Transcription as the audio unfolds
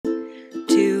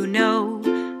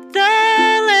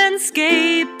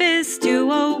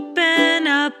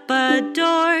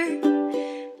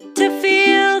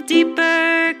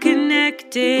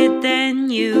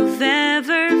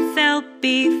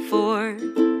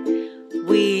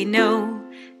we know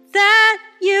that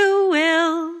you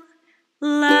will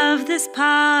love this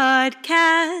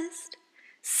podcast.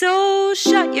 So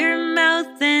shut your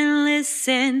mouth and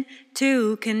listen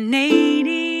to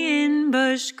Canadian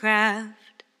Bushcraft.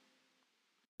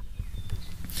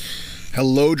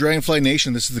 Hello, Dragonfly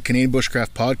Nation. This is the Canadian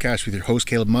Bushcraft Podcast with your host,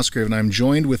 Caleb Musgrave, and I'm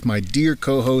joined with my dear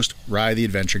co-host, Rye the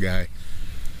Adventure Guy.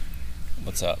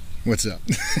 What's up? What's up?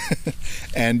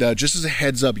 And just as a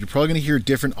heads up, you're probably going to hear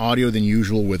different audio than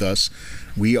usual with us.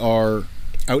 We are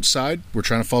outside. We're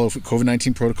trying to follow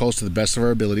COVID-19 protocols to the best of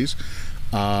our abilities.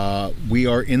 We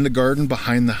are in the garden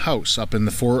behind the house, up in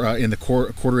the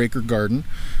quarter-acre garden,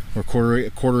 or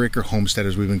quarter-acre homestead,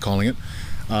 as we've been calling it.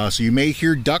 So you may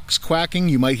hear ducks quacking,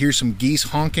 you might hear some geese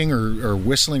honking or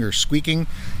whistling or squeaking.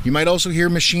 You might also hear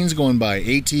machines going by,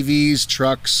 ATVs,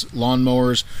 trucks,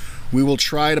 lawnmowers. We will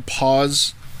try to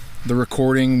pause the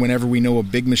recording whenever we know a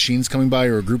big machine's coming by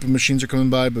or a group of machines are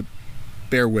coming by, but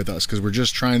bear with us because we're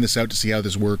just trying this out to see how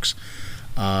this works.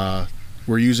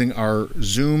 We're using our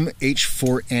Zoom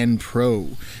H4n Pro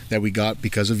that we got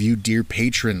because of you dear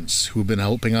patrons who've been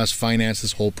helping us finance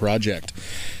this whole project.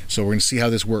 So we're going to see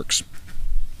how this works.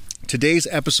 Today's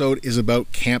episode is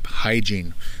about camp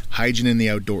hygiene in the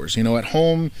outdoors. You know, at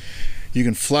home, you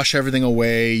can flush everything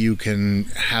away. You can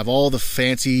have all the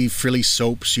fancy frilly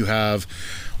soaps. You have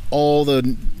all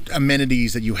the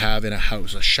amenities that you have in a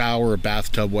house, a shower, a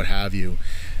bathtub, what have you.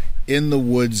 In the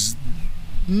woods,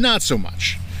 not so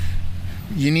much.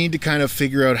 You need to kind of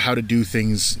figure out how to do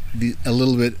things a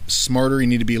little bit smarter. You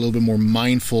need to be a little bit more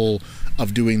mindful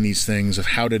of doing these things, of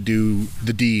how to do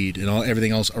the deed and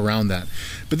everything else around that.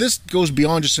 But this goes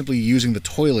beyond just simply using the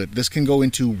toilet. This can go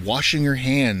into washing your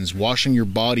hands, washing your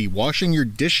body, washing your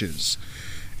dishes,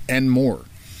 and more.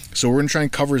 So we're going to try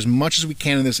and cover as much as we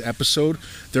can in this episode.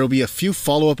 There will be a few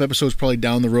follow-up episodes probably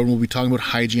down the road. We'll be talking about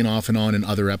hygiene off and on in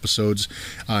other episodes,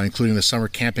 including the summer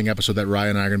camping episode that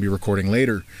Ryan and I are going to be recording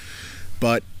later.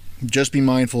 But just be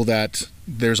mindful that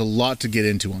there's a lot to get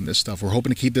into on this stuff. We're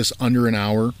hoping to keep this under an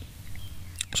hour.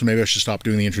 So maybe I should stop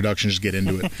doing the introduction and just get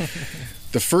into it.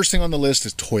 The first thing on the list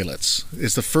is toilets.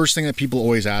 It's the first thing that people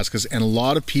always ask us, and a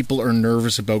lot of people are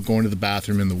nervous about going to the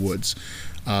bathroom in the woods.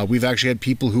 We've actually had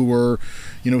people who were,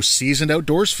 seasoned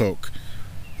outdoors folk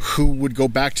who would go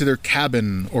back to their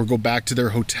cabin or go back to their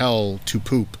hotel to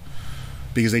poop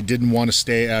because they didn't want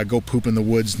to go poop in the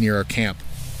woods near our camp.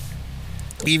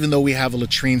 Even though we have a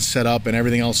latrine set up and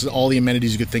everything else, all the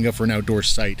amenities you could think of for an outdoor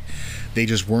site, they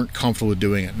just weren't comfortable with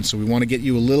doing it. And so we want to get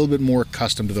you a little bit more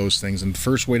accustomed to those things. And the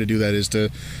first way to do that is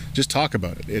to just talk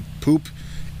about it. Poop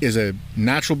is a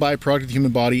natural byproduct of the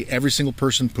human body. Every single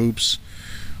person poops.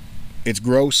 It's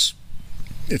gross.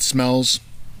 It smells.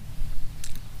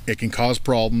 It can cause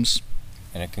problems.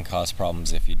 And it can cause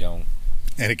problems if you don't.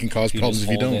 And it can cause problems if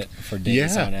you don't. It for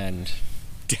days on end.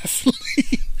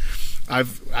 Definitely.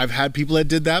 I've had people that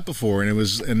did that before,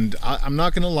 and I'm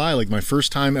not going to lie, like my first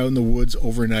time out in the woods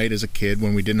overnight as a kid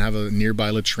when we didn't have a nearby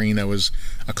latrine that was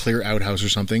a clear outhouse or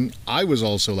something, I was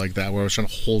also like that, where I was trying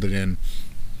to hold it in.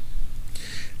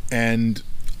 And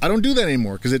I don't do that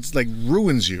anymore because it's like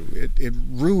ruins you. It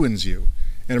ruins you.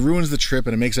 And it ruins the trip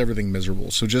and it makes everything miserable.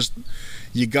 So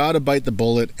you got to bite the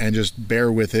bullet and just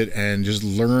bear with it and just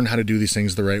learn how to do these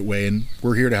things the right way. And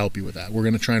we're here to help you with that. We're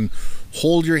going to try and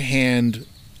hold your hand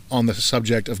on the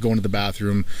subject of going to the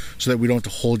bathroom so that we don't have to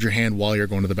hold your hand while you're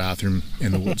going to the bathroom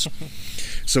in the woods.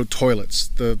 So toilets.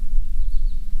 The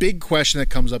big question that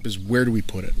comes up is, where do we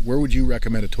put it? Where would you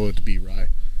recommend a toilet to be, Rye?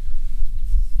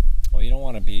 Well, you don't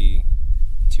want to be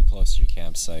too close to your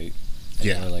campsite.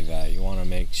 Yeah. Like that. You want to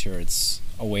make sure it's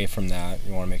away from that.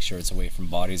 You want to make sure it's away from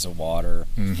bodies of water,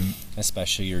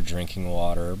 especially your drinking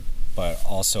water, but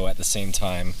also at the same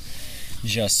time,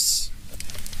 just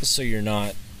so you're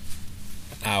not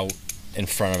out in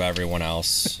front of everyone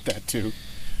else. That too.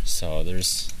 So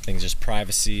there's things, just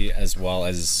privacy as well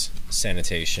as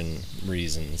sanitation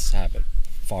reasons. Have it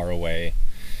far away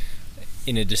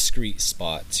in a discreet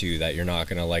spot too, that you're not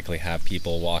going to likely have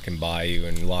people walking by you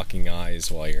and locking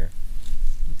eyes while you're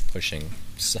pushing.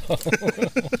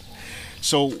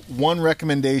 So one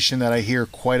recommendation that I hear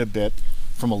quite a bit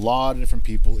from a lot of different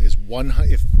people is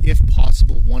if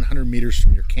possible 100 meters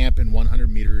from your camp and 100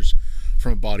 meters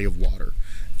from a body of water.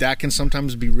 That can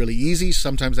sometimes be really easy,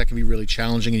 sometimes that can be really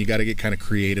challenging, and you got to get kind of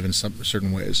creative in some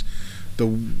certain ways. The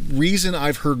reason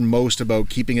I've heard most about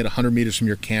keeping it 100 meters from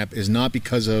your camp is not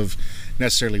because of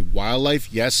necessarily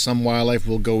wildlife. Yes, some wildlife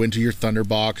will go into your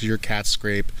thunderbox, your cat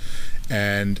scrape,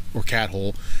 or cat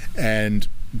hole, and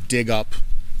dig up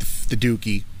the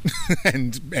dookie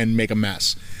and make a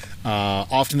mess.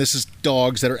 Often this is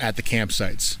dogs that are at the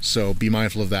campsites, so be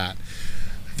mindful of that.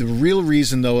 The real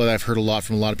reason, though, that I've heard a lot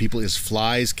from a lot of people is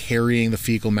flies carrying the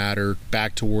fecal matter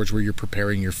back towards where you're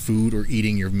preparing your food or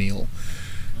eating your meal.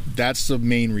 That's the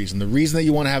main reason. The reason that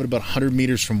you want to have it about 100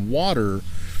 meters from water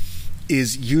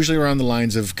is usually around the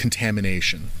lines of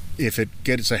contamination. If it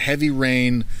gets a heavy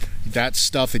rain, that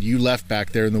stuff that you left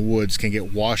back there in the woods can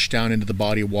get washed down into the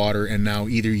body of water, and now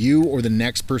either you or the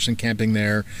next person camping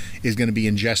there is going to be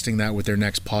ingesting that with their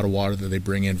next pot of water that they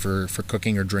bring in for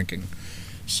cooking or drinking.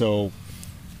 So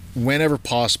whenever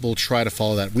possible, try to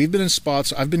follow that. We've been in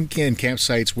spots, I've been in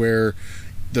campsites where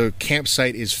the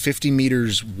campsite is 50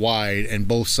 meters wide and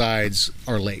both sides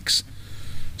are lakes.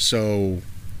 So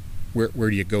where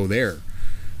do you go there?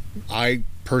 I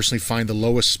personally find the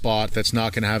lowest spot that's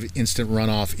not going to have instant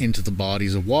runoff into the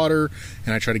bodies of water,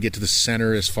 and I try to get to the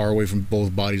center as far away from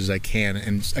both bodies as I can.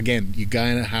 And again, you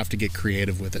gotta have to get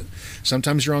creative with it.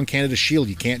 Sometimes you're on Canada Shield,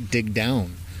 you can't dig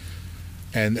down,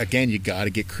 and again, you got to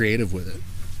get creative with it.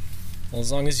 Well, as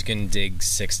long as you can dig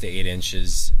 6 to 8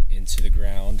 inches into the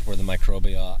ground where the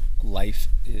microbial life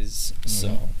is,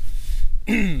 so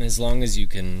as long as you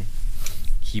can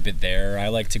keep it there. I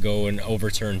like to go and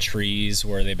overturn trees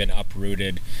where they've been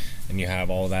uprooted and you have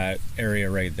all that area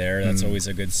right there. That's always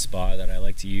a good spot that I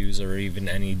like to use, or even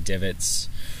any divots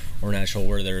or natural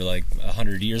where they're like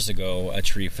 100 years ago a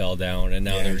tree fell down and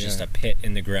now there's just a pit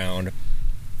in the ground.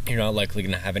 You're not likely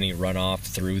going to have any runoff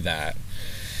through that.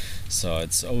 So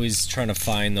it's always trying to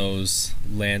find those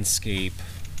landscape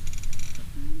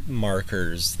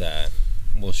markers that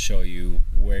will show you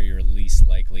where you're least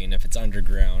likely, and if it's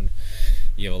underground,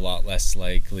 you have a lot less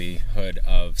likelihood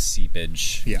of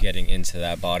seepage getting into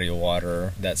that body of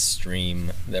water, that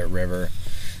stream, that river,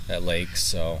 that lake.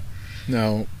 So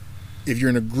now, if you're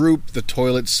in a group, the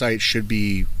toilet site should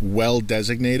be well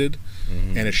designated,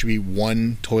 and it should be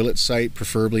one toilet site,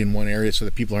 preferably in one area, so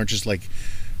that people aren't just like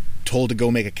told to go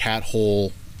make a cat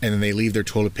hole and then they leave their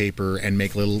toilet paper and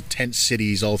make little tent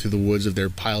cities all through the woods of their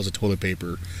piles of toilet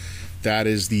paper. That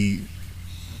is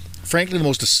frankly the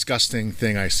most disgusting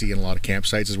thing I see in a lot of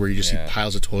campsites, is where you just see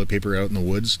piles of toilet paper out in the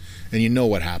woods and you know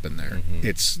what happened there.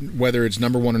 It's whether it's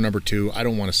number 1 or number 2, I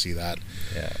don't want to see that.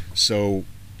 So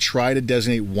try to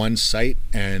designate one site,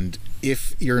 and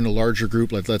if you're in a larger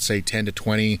group, let's say 10 to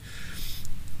 20,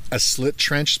 a slit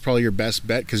trench is probably your best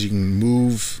bet, because you can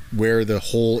move where the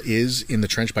hole is in the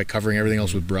trench by covering everything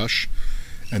else with brush,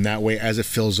 and that way as it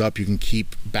fills up you can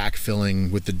keep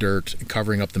backfilling with the dirt,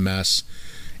 covering up the mess,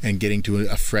 and getting to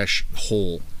a fresh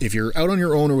hole. If you're out on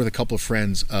your own or with a couple of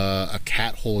friends, a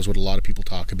cat hole is what a lot of people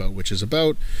talk about, which is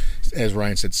about, as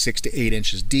Ryan said, 6 to 8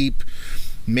 inches deep,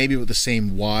 maybe with the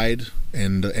same wide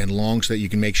and long, so that you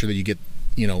can make sure that you get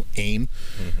aim.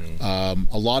 A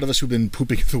lot of us who've been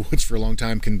pooping in the woods for a long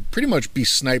time can pretty much be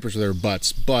snipers with our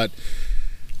butts,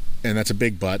 and that's a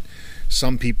big but,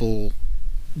 some people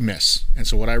miss. And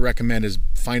so what I recommend is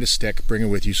find a stick, bring it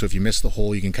with you, so if you miss the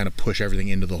hole, you can kind of push everything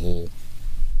into the hole.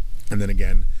 And then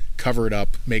again, cover it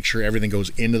up, make sure everything goes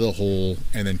into the hole,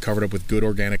 and then cover it up with good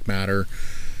organic matter.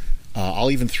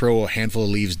 I'll even throw a handful of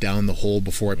leaves down the hole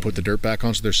before I put the dirt back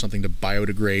on, so there's something to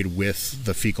biodegrade with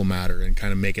the fecal matter and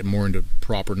kind of make it more into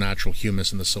proper natural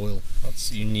humus in the soil.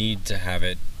 You need to have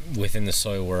it within the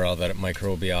soil where all that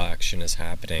microbial action is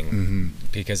happening,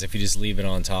 because if you just leave it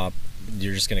on top,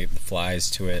 you're just going to get the flies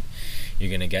to it. You're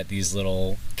going to get these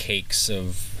little cakes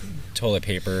of toilet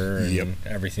paper and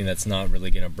everything that's not really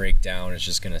going to break down. It's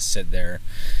just going to sit there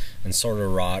and sort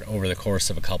of rot over the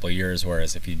course of a couple of years,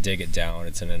 whereas if you dig it down,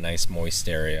 it's in a nice moist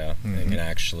area and can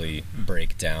actually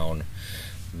break down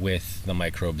with the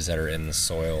microbes that are in the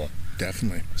soil.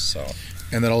 Definitely. So,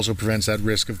 and that also prevents that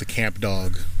risk of the camp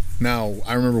dog. Now,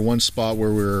 I remember one spot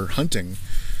where we were hunting,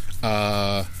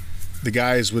 the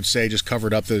guys would say just cover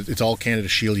it up, it's all Canada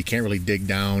Shield, you can't really dig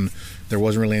down, there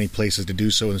wasn't really any places to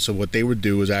do so, and so what they would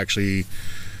do was actually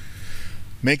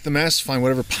make the mess, find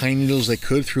whatever pine needles they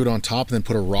could, threw it on top, and then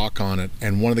put a rock on it.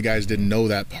 And one of the guys didn't know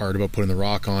that part about putting the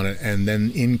rock on it, and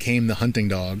then in came the hunting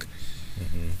dog.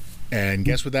 And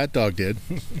guess what that dog did?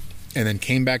 And then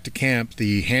came back to camp.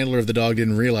 The handler of the dog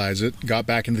didn't realize it, got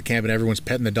back into the camp, and everyone's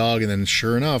petting the dog, and then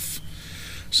sure enough,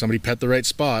 somebody pet the right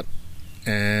spot,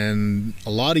 and a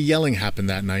lot of yelling happened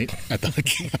that night at the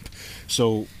camp.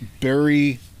 So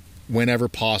bury whenever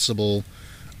possible.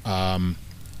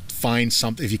 Find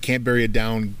something. If you can't bury it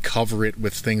down, cover it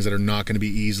with things that are not going to be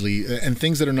easily, and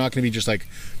things that are not going to be just like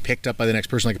picked up by the next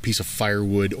person, like a piece of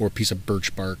firewood or a piece of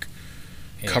birch bark.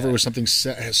 Cover it with something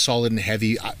solid and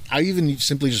heavy. I even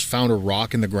simply just found a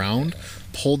rock in the ground,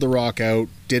 pulled the rock out,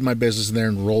 did my business in there,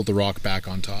 and rolled the rock back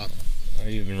on top. I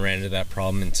even ran into that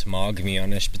problem in Temagami on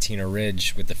Ishpatina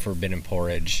Ridge with the forbidden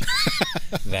porridge.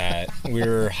 That we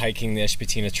were hiking the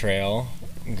Ishpatina Trail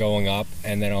going up,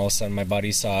 and then all of a sudden my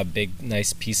buddy saw a big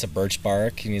nice piece of birch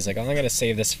bark, and he's like, oh, I'm gonna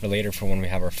save this for later for when we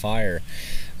have our fire.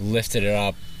 Lifted it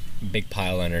up, big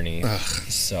pile underneath. Ugh.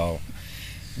 So,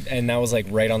 and that was like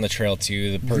right on the trail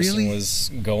too. The person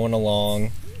was going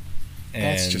along, and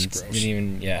that's just gross.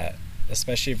 Didn't even,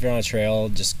 especially if you're on a trail,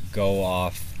 just go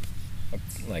off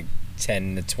like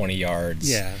 10 to 20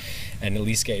 yards, and at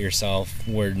least get yourself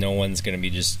where no one's going to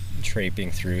be just traipsing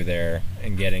through there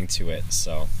and getting to it.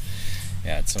 So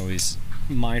it's always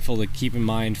mindful to keep in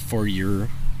mind for your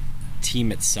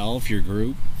team itself, your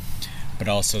group, but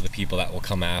also the people that will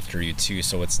come after you too,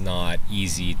 so it's not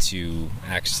easy to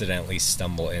accidentally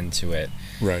stumble into it.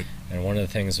 Right. And one of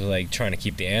the things with like trying to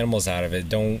keep the animals out of it,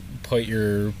 don't put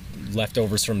your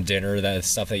leftovers from dinner, that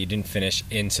stuff that you didn't finish,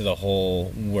 into the hole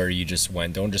where you just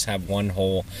went. Don't just have one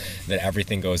hole that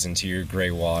everything goes into, your gray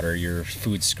water, your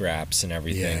food scraps and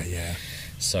everything. Yeah.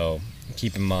 So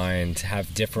keep in mind to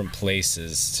have different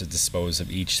places to dispose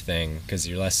of each thing, because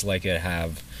you're less likely to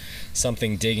have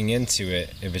something digging into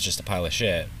it if it's just a pile of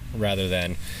shit, rather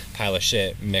than pile of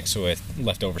shit mixed with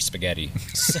leftover spaghetti.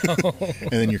 So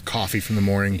and then your coffee from the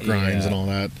morning grinds and all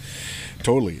that.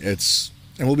 Totally.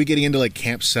 And we'll be getting into like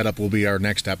camp setup will be our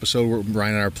next episode.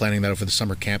 Ryan and I are planning that out for the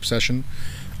summer camp session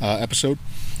episode.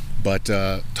 But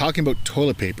talking about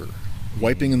toilet paper,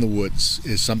 wiping in the woods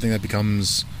is something that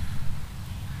becomes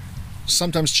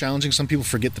sometimes challenging. Some people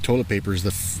forget the toilet paper is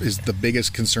the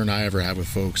biggest concern I ever have with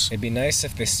folks. It'd be nice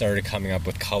if they started coming up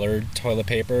with colored toilet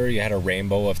paper. You had a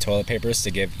rainbow of toilet papers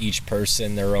to give each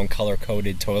person their own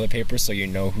color-coded toilet paper, so you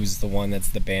know who's the one that's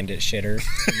the bandit shitter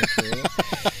in the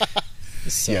crew.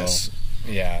 So, yes.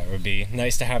 Yeah, it would be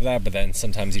nice to have that, but then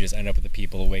sometimes you just end up with the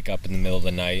people who wake up in the middle of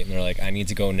the night and they're like, I need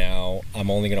to go now. I'm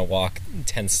only going to walk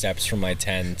 10 steps from my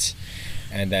tent,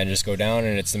 and then just go down,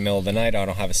 and it's the middle of the night. I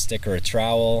don't have a stick or a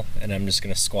trowel, and I'm just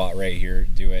going to squat right here,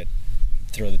 do it,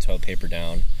 throw the toilet paper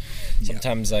down.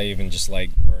 Sometimes I even just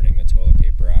like burning the toilet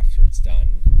paper after it's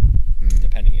done,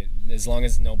 depending, as long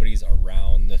as nobody's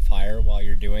around the fire while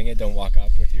you're doing it. Don't walk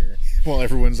up with your... Well,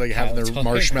 everyone's like having their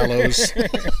marshmallows.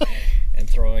 And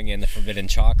throwing in the forbidden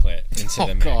chocolate into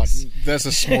the mix. Oh, God. That's a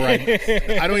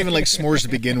s'more. I don't even like s'mores to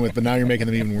begin with, but now you're making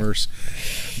them even worse.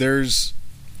 There's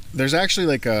actually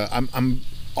like I'm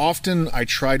often I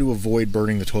try to avoid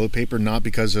burning the toilet paper, not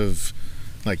because of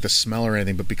like the smell or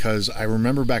anything, but because I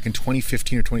remember back in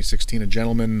 2015 or 2016, a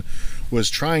gentleman was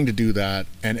trying to do that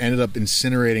and ended up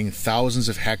incinerating thousands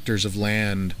of hectares of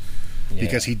land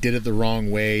because he did it the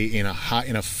wrong way in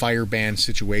a fire ban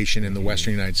situation in the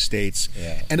Western United States.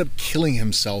 Ended up killing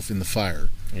himself in the fire.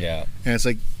 And it's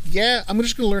like, I'm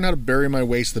just going to learn how to bury my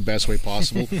waste the best way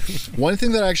possible. One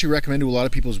thing that I actually recommend to a lot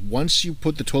of people is once you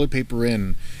put the toilet paper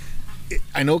in,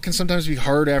 I know it can sometimes be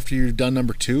hard after you've done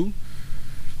number 2.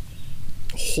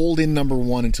 Hold in number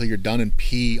 1 until you're done and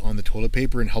pee on the toilet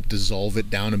paper and help dissolve it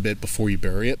down a bit before you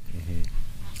bury it.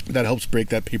 That helps break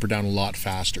that paper down a lot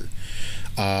faster.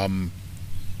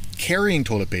 Carrying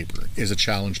toilet paper is a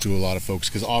challenge to a lot of folks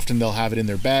because often they'll have it in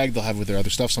their bag, they'll have it with their other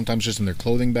stuff, sometimes just in their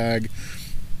clothing bag,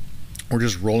 or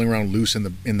just rolling around loose in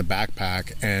the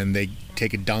backpack, and they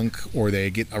take a dunk or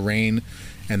they get a rain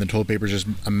and the toilet paper is just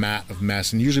a mat of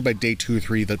mess. And usually by day 2 or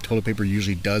 3, the toilet paper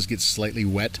usually does get slightly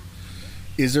wet.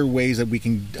 Is there ways that we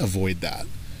can avoid that?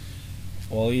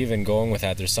 Well, even going with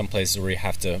that, there's some places where you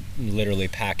have to literally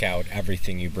pack out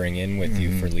everything you bring in with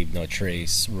you for leave no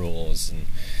trace rules and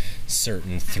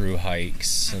certain through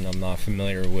hikes. And I'm not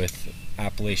familiar with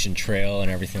Appalachian Trail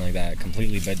and everything like that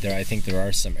completely, but I think there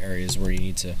are some areas where you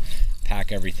need to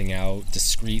pack everything out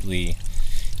discreetly,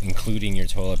 including your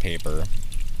toilet paper.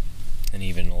 And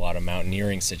even a lot of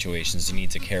mountaineering situations, you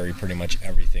need to carry pretty much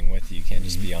everything with you. You can't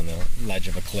just be on the ledge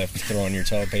of a cliff throwing your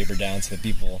toilet paper down to the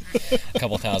people a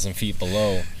couple thousand feet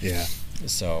below.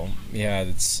 So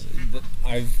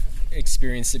I've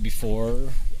experienced it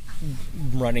before,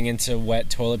 running into wet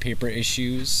toilet paper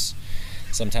issues.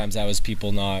 Sometimes that was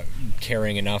people not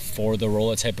carrying enough for the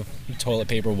roll type of toilet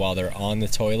paper while they're on the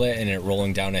toilet and it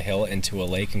rolling down a hill into a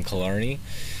lake in Killarney.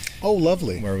 Oh,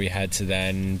 lovely. Where we had to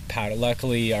then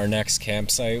luckily our next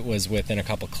campsite was within a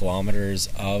couple kilometers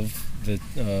of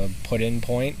the put-in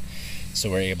point, so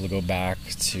we're able to go back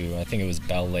to, I think it was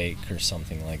Bell Lake or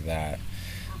something like that,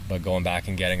 but going back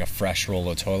and getting a fresh roll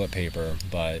of toilet paper.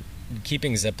 But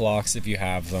keeping Ziplocs if you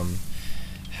have them,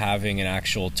 having an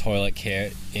actual toilet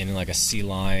kit in like a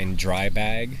C-line dry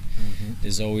bag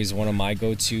is always one of my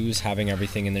go-tos. Having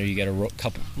everything in there, you get a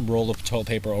roll of toilet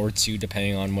paper or 2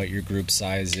 depending on what your group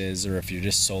size is, or if you're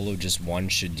just solo, just 1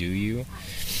 should do you.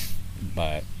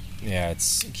 But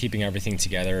it's keeping everything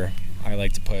together. I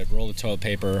like to put roll of toilet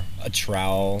paper, a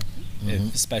trowel,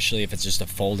 especially if it's just a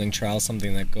folding trowel,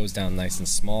 something that goes down nice and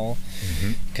small.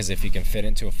 Because if you can fit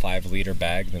into a 5-liter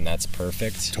bag, then that's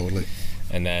perfect. Totally.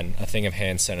 And then a thing of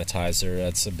hand sanitizer,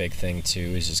 that's a big thing too,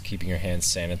 is just keeping your hands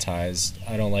sanitized.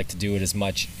 I don't like to do it as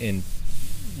much in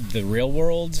the real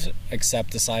world,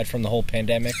 except aside from the whole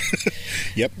pandemic.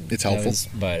 Yep, it's helpful.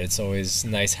 But it's always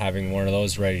nice having one of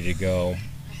those ready to go.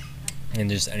 And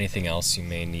just anything else you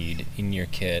may need in your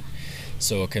kit,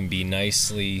 so it can be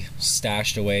nicely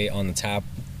stashed away on the top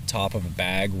of a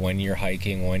bag when you're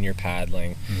hiking, when you're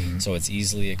paddling, so it's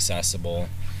easily accessible.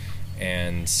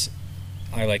 And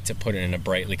I like to put it in a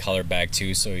brightly colored bag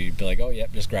too, so you'd be like, oh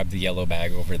yep, just grab the yellow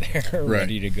bag over there,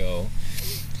 ready to go.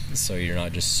 So you're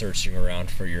not just searching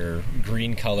around for your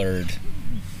green colored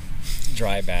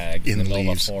dry bag in the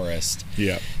middle of a forest.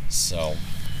 Yeah. So.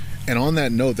 And on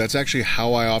that note, that's actually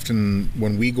how I often,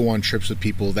 when we go on trips with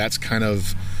people, that's kind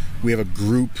of, we have a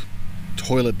group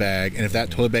toilet bag, and if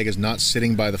that toilet bag is not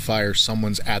sitting by the fire,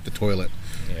 someone's at the toilet.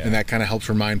 And that kind of helps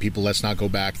remind people, let's not go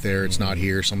back there, it's not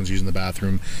here, someone's using the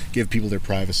bathroom, give people their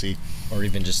privacy. Or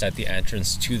even just at the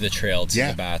entrance to the trail to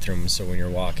the bathroom, so when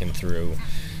you're walking through,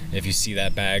 if you see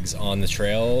that bag's on the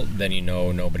trail, then you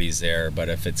know nobody's there. But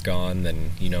if it's gone,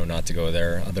 then you know not to go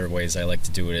there. Other ways I like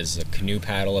to do it is a canoe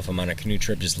paddle. If I'm on a canoe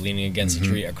trip, just leaning against a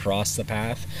tree across the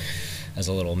path as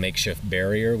a little makeshift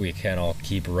barrier. We can all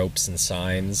keep ropes and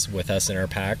signs with us in our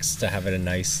packs to have it a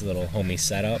nice little homey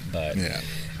setup. But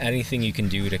anything you can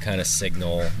do to kind of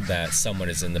signal that someone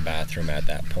is in the bathroom at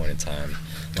that point in time.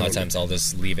 A lot of times I'll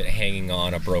just leave it hanging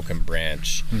on a broken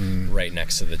branch right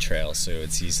next to the trail, so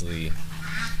it's easily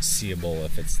seeable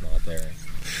if it's not there.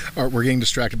 All right, we're getting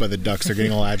distracted by the ducks. They're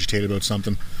getting all agitated about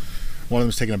something. One of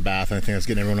them's taking a bath, and I think that's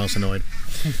getting everyone else annoyed.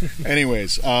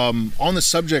 Anyways, on the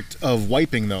subject of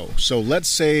wiping, though, so let's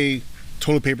say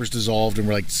toilet paper's dissolved and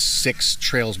we're like 6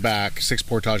 trails back, 6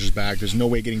 portages back. There's no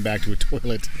way getting back to a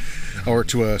toilet or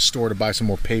to a store to buy some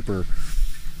more paper.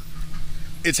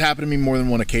 It's happened to me more than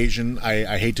one occasion.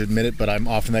 I hate to admit it, but I'm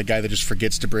often that guy that just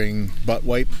forgets to bring butt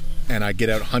wipe. And I get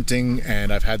out hunting,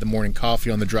 and I've had the morning coffee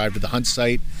on the drive to the hunt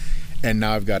site, and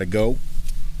now I've got to go.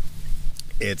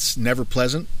 It's never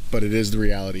pleasant, but it is the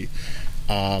reality.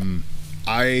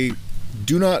 I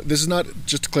do not, this is not,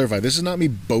 just to clarify, this is not me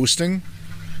boasting.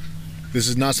 This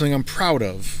is not something I'm proud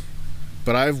of,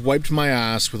 but I've wiped my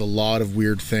ass with a lot of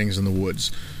weird things in the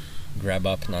woods. Grab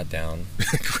up, not down.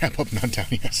 Grab up, not down,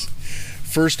 yes.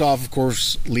 First off, of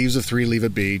course, leaves of 3, leave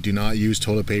it be. Do not use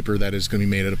toilet paper that is going to be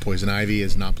made out of poison ivy.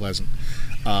 It's not pleasant.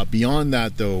 Beyond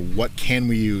that, though, what can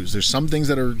we use? There's some things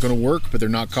that are going to work, but they're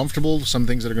not comfortable. Some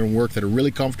things that are going to work that are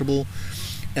really comfortable.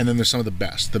 And then there's some of the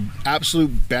best. The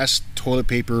absolute best toilet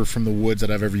paper from the woods that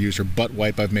I've ever used, or butt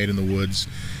wipe I've made in the woods,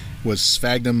 was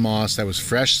sphagnum moss. That was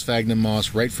fresh sphagnum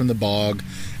moss right from the bog,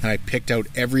 and I picked out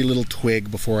every little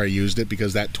twig before I used it,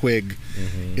 because that twig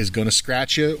is going to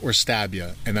scratch you or stab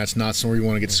you, and that's not somewhere you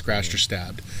want to get scratched or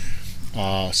stabbed.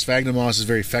 Sphagnum moss is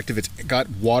very effective. It's got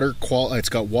water it's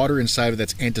got water inside of it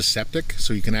that's antiseptic,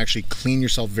 so you can actually clean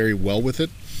yourself very well with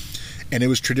it. And it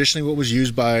was traditionally what was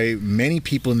used by many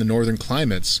people in the northern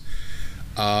climates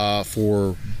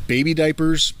for baby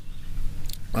diapers,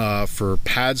 for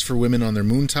pads for women on their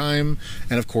moon time,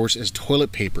 and of course as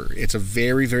toilet paper. It's a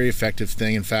very, very effective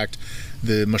thing. In fact,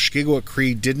 the Mushkegowuk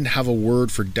Cree didn't have a word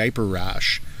for diaper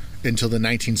rash until the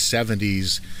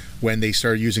 1970s, when they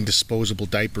started using disposable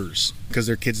diapers, because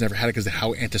their kids never had it because of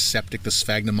how antiseptic the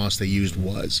sphagnum moss they used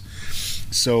was.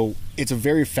 So it's a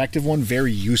very effective one,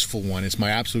 very useful one. It's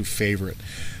my absolute favorite.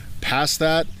 Past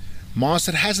that, moss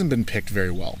that hasn't been picked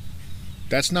very well.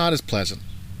 That's not as pleasant,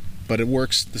 but it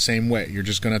works the same way. You're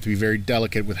just going to have to be very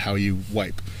delicate with how you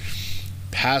wipe.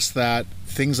 Past that,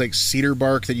 things like cedar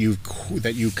bark that you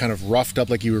kind of roughed up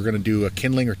like you were going to do a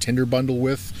kindling or tinder bundle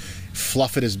with,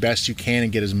 fluff it as best you can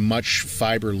and get as much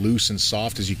fiber loose and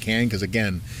soft as you can, because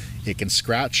again, it can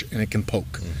scratch and it can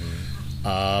poke.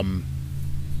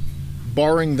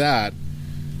 Barring that,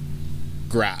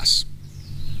 grass.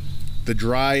 The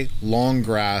dry, long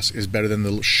grass is better than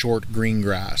the short green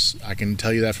grass. I can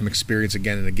tell you that from experience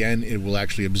again and again. It will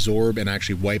actually absorb and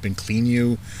actually wipe and clean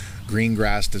you. Green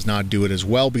grass does not do it as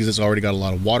well because it's already got a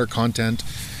lot of water content,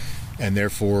 and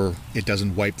therefore it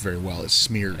doesn't wipe very well. It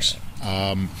smears.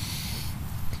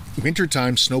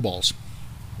 Wintertime, snowballs.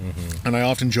 And I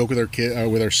often joke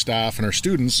with our staff and our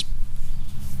students,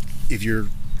 if you're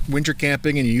winter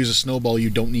camping and you use a snowball, you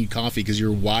don't need coffee because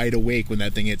you're wide awake when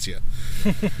that thing hits you.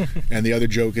 And the other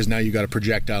joke is now you got a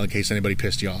projectile in case anybody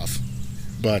pissed you off.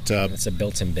 But it's a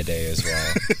built-in bidet as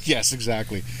well. Yes,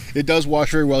 exactly. It does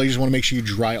wash very well. You just want to make sure you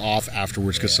dry off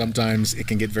afterwards, because sometimes it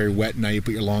can get very wet. Now you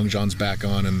put your long johns back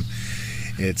on and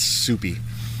it's soupy.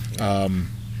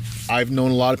 I've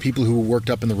known a lot of people who worked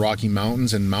up in the Rocky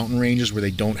Mountains and mountain ranges where they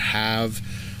don't have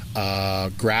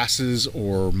grasses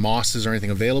or mosses or anything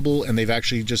available, and they've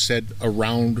actually just said a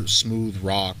round, smooth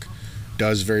rock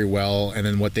does very well. And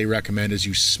then what they recommend is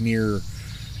you smear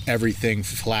everything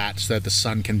flat so that the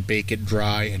sun can bake it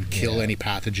dry and kill any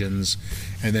pathogens,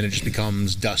 and then it just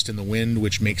becomes dust in the wind,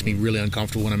 which makes me really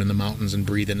uncomfortable when I'm in the mountains and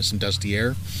breathe into some dusty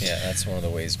air. Yeah, that's one of the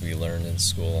ways we learned in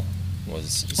school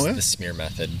was the smear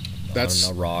method. That's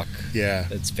on a rock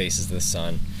that faces the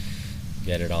sun.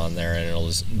 Get it on there and it'll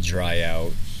just dry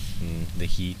out, and the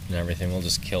heat and everything will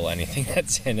just kill anything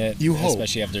that's in it. You hope.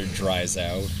 Especially after it dries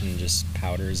out and just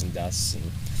powders and dust.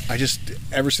 And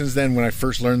ever since then, when I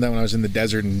first learned that when I was in the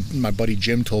desert and my buddy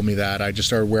Jim told me that, I just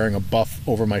started wearing a buff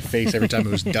over my face every time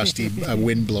it was dusty,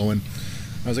 wind blowing.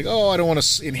 I was like, oh, I don't want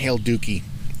to inhale dookie.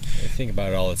 I think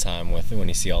about it all the time with when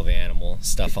you see all the animal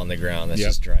stuff on the ground that's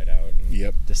just dried out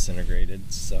and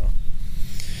disintegrated.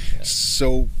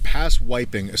 So past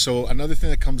wiping, so another thing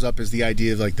that comes up is the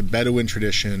idea of like the Bedouin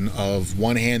tradition of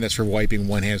one hand that's for wiping,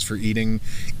 one hand's for eating.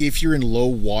 If you're in low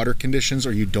water conditions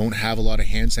or you don't have a lot of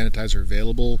hand sanitizer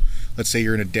available, let's say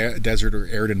you're in a desert or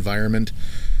arid environment,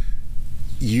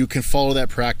 you can follow that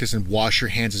practice and wash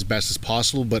your hands as best as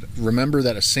possible, but remember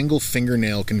that a single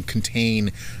fingernail can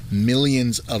contain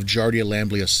millions of Giardia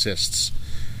lamblia cysts.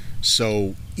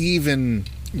 So even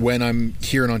when I'm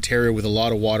here in Ontario with a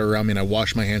lot of water around me and I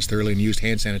wash my hands thoroughly and used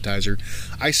hand sanitizer,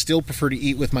 I still prefer to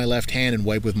eat with my left hand and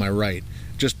wipe with my right.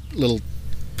 Just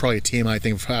probably a TMI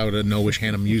thing of how to know which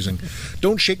hand I'm using.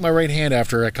 Don't shake my right hand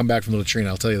after I come back from the latrine,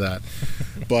 I'll tell you that.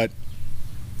 But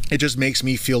it just makes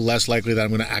me feel less likely that I'm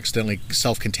going to accidentally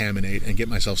self-contaminate and get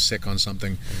myself sick on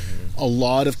something. A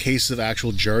lot of cases of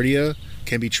actual Giardia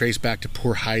can be traced back to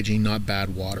poor hygiene, not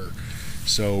bad water.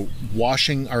 So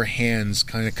washing our hands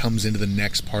kind of comes into the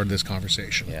next part of this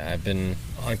conversation. Yeah, I've been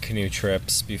on canoe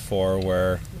trips before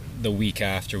where the week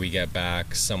after we get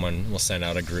back, someone will send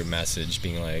out a group message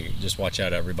being like, just watch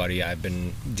out everybody, I've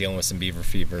been dealing with some beaver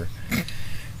fever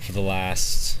for the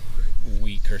last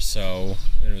week or so,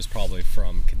 and it was probably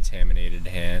from contaminated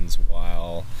hands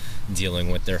while dealing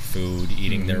with their food,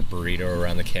 eating their burrito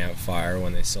around the campfire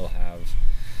when they still have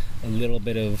a little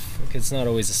bit of, it's not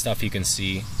always the stuff you can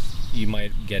see. You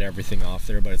might get everything off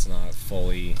there, but it's not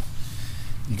fully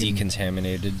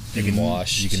decontaminated and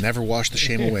washed. You can never wash the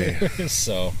shame away.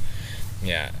 So,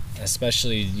 yeah,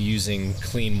 especially using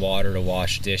clean water to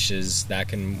wash dishes, that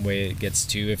can way it gets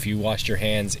too. If you wash your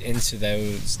hands into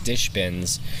those dish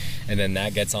bins and then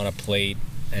that gets on a plate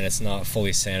and it's not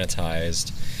fully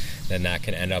sanitized, then that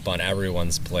can end up on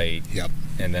everyone's plate. Yep.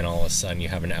 And then all of a sudden you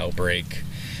have an outbreak.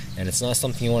 And it's not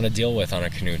something you want to deal with on a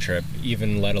canoe trip,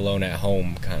 even let alone at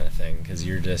home kind of thing, because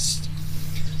you're just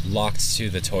locked to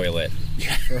the toilet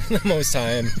for the most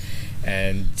time.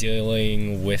 And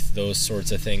dealing with those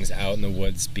sorts of things out in the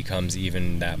woods becomes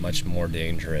even that much more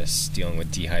dangerous, dealing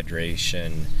with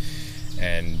dehydration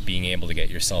and being able to get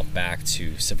yourself back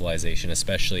to civilization,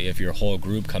 especially if your whole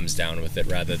group comes down with it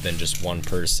rather than just one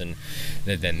person,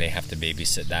 that then they have to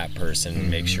babysit that person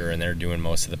and make sure, and they're doing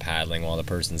most of the paddling while the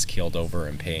person's keeled over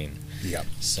in pain. Yep.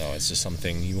 So it's just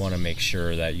something you want to make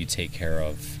sure that you take care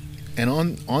of. And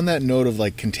on that note of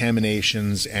like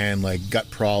contaminations and like gut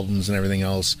problems and everything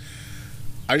else,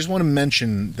 I just want to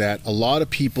mention that a lot of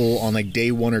people on like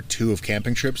day 1 or 2 of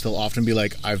camping trips, they'll often be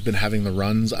like, I've been having the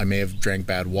runs, I may have drank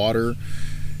bad water.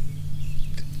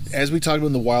 As we talked about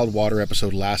in the wild water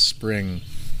episode last spring,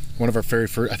 one of our very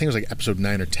first, I think it was like episode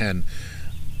 9 or 10,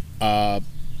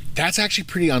 that's actually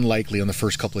pretty unlikely on the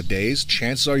first couple of days.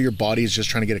 Chances are your body is just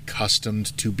trying to get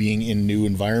accustomed to being in new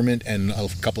environment and a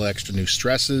couple of extra new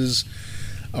stresses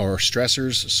or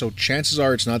stressors. So chances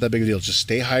are it's not that big a deal. Just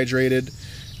stay hydrated,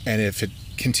 and if it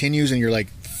continues and you're like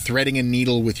threading a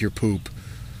needle with your poop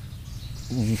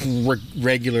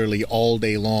regularly all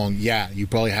day long, you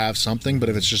probably have something. But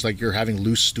if it's just like you're having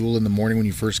loose stool in the morning when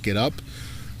you first get up,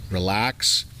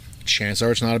 relax. Chances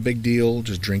are it's not a big deal.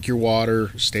 Just drink your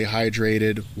water, stay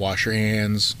hydrated, wash your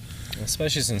hands.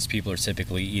 Especially since people are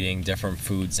typically eating different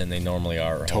foods than they normally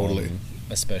are at home.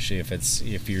 Especially if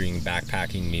you're eating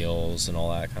backpacking meals and all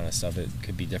that kind of stuff, it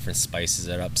could be different spices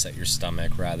that upset your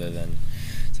stomach rather than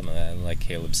some of that. And like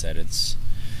Caleb said, it's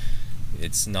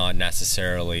not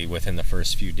necessarily within the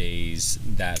first few days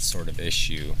that sort of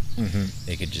issue.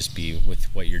 It could just be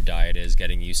with what your diet is,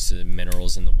 getting used to the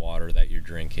minerals in the water that you're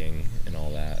drinking and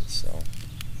all that. So,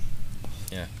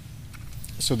 yeah.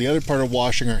 So the other part of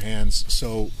washing our hands,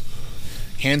 so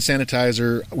hand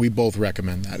sanitizer, we both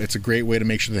recommend that. It's a great way to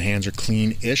make sure the hands are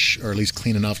clean-ish, or at least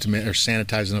clean enough or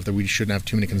sanitized enough that we shouldn't have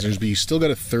too many concerns, but you still got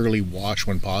to thoroughly wash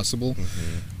when possible.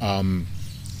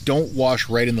 don't wash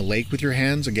right in the lake with your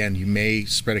hands. Again, you may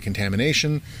spread a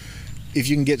contamination. If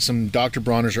you can get some Dr.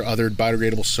 Bronner's or other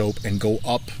biodegradable soap and go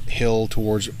uphill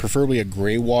towards preferably a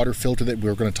gray water filter that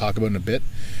we're going to talk about in a bit,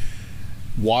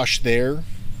 wash there.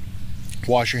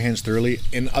 Wash your hands thoroughly.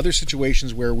 In other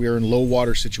situations where we are in low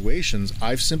water situations,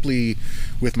 I've simply,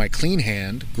 with my clean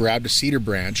hand, grabbed a cedar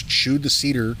branch, chewed the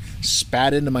cedar,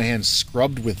 spat into my hand,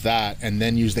 scrubbed with that, and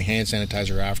then used the hand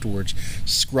sanitizer afterwards.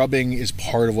 Scrubbing is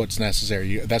part of what's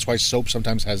necessary. That's why soap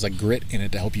sometimes has like grit in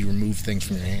it to help you remove things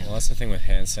from your hand. Well, that's the thing with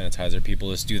hand sanitizer. People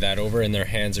just do that over and their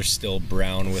hands are still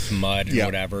brown with mud and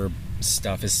whatever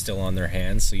stuff is still on their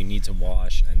hands. So you need to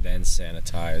wash and then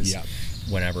sanitize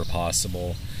whenever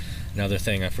possible. Another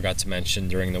thing I forgot to mention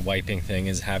during the wiping thing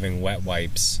is having wet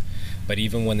wipes. But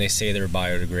even when they say they're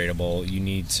biodegradable, you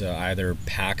need to either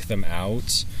pack them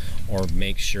out or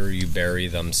make sure you bury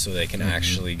them so they can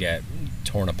actually get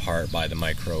torn apart by the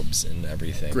microbes and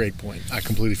everything. Great point. I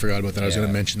completely forgot about that. I was going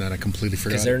to mention that. I completely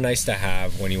forgot. Because they're nice to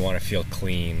have when you want to feel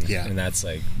clean. Yeah. And that's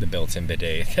like the built-in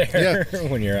bidet there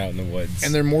when you're out in the woods.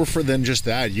 And they're more for than just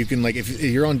that. You can, like, if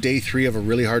you're on day 3 of a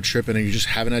really hard trip and you just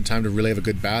haven't had time to really have a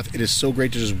good bath, it is so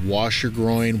great to just wash your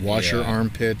groin, wash your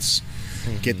armpits,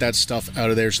 get that stuff out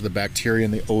of there so the bacteria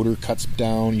and the odor cuts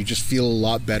down. You just feel a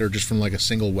lot better just from like a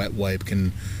single wet wipe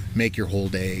can make your whole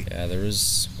day. Yeah, there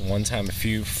was one time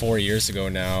 4 years ago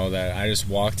now that I just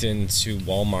walked into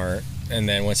Walmart and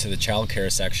then went to the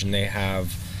childcare section. They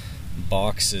have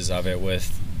boxes of it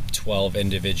with 12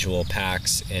 individual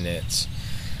packs in it.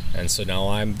 And so now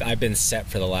I've been set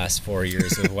for the last 4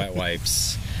 years with wet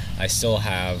wipes. I still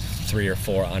have 3 or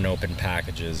 4 unopened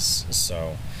packages,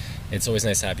 so it's always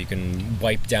nice to have. You can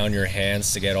wipe down your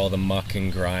hands to get all the muck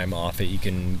and grime off it. You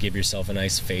can give yourself a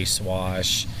nice face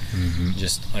wash,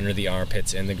 just under the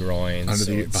armpits and the groins.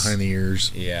 Behind the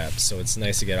ears. Yeah, so it's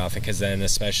nice to get off it, because then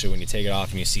especially when you take it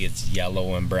off and you see it's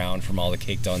yellow and brown from all the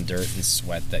caked on dirt and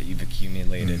sweat that you've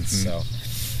accumulated. So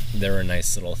they're a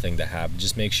nice little thing to have.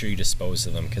 Just make sure you dispose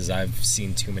of them, because I've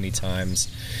seen too many times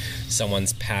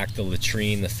someone's packed the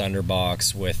latrine, the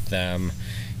Thunderbox with them.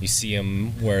 You see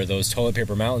them where those toilet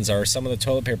paper mountains are. Some of the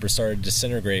toilet paper started to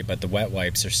disintegrate, but the wet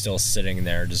wipes are still sitting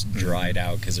there, just dried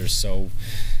out, because they're so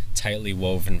tightly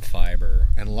woven fiber.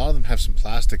 And a lot of them have some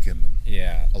plastic in them.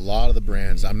 Yeah, a lot of the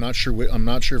brands. I'm not sure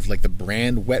if like the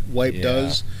brand wet wipe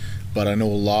does, but I know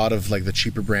a lot of like the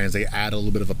cheaper brands, they add a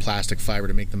little bit of a plastic fiber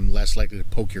to make them less likely to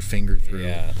poke your finger through.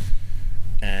 Yeah,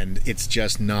 and it's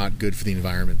just not good for the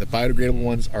environment. The biodegradable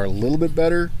ones are a little bit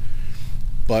better,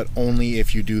 but only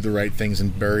if you do the right things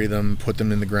and bury them, put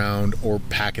them in the ground, or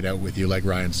pack it out with you, like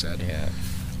Ryan said.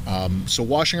 Yeah. So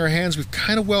washing our hands, we've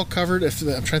kind of well covered. I'm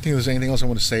trying to think if there's anything else I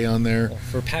want to say on there. Well,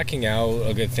 for packing out,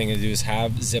 a good thing to do is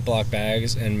have Ziploc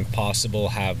bags, and if possible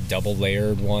have double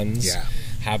layered ones. Yeah.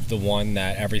 Have the one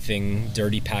that everything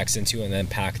dirty packs into, and then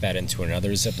pack that into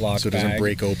another Ziploc bag. So it doesn't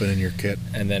break open in your kit.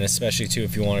 And then especially too,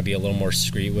 if you want to be a little more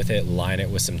discreet with it, line it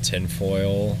with some tin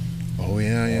foil. Oh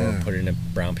yeah, or put it in a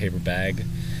brown paper bag.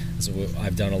 So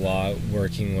I've done a lot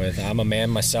working with, I'm a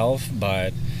man myself,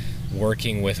 but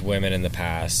working with women in the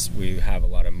past, we have a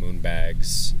lot of moon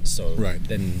bags. So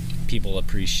then people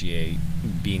appreciate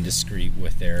being discreet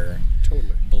with their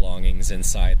belongings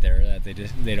inside there, that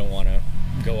they don't want to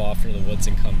go off into the woods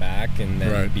and come back and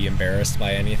then be embarrassed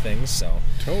by anything. So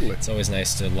it's always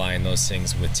nice to line those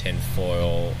things with tin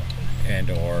foil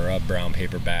and or a brown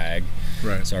paper bag.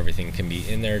 So everything can be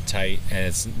in there tight, and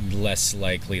it's less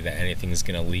likely that anything's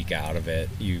going to leak out of it.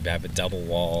 You have it double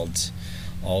walled,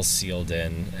 all sealed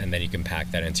in, and then you can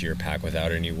pack that into your pack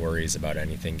without any worries about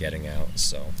anything getting out.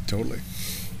 So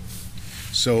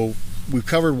So we've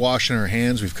covered washing our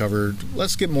hands.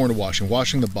 Let's get more into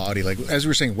washing the body. Like, as we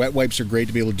were saying, wet wipes are great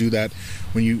to be able to do that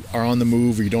when you are on the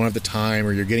move, or you don't have the time,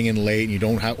 or you're getting in late and you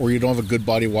don't have a good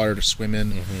body of water to swim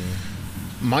in.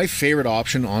 My favorite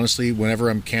option, honestly, whenever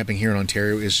I'm camping here in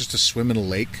Ontario, is just to swim in a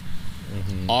lake.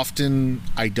 Often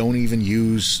I don't even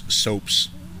use soaps.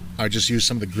 I just use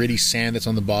some of the gritty sand that's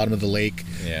on the bottom of the lake,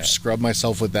 scrub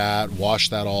myself with that, wash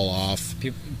that all off.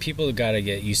 People have got to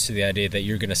get used to the idea that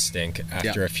you're going to stink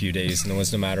after a few days, no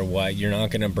matter what. You're not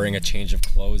going to bring a change of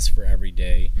clothes for every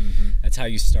day. That's how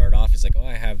you start off. It's like, oh,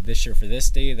 I have this shirt for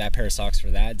this day, that pair of socks for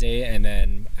that day, and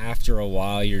then after a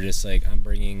while, you're just like, I'm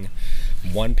bringing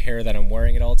one pair that I'm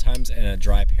wearing at all times and a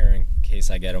dry pair in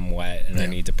case I get them wet and I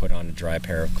need to put on a dry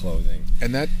pair of clothing.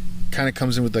 And that kind of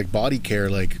comes in with like body care.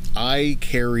 Like, I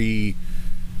carry,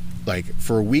 like,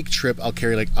 for a week trip, I'll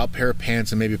carry like a pair of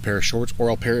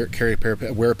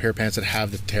wear a pair of pants that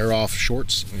have the tear off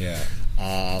shorts.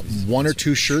 One or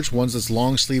two shirts, one's that's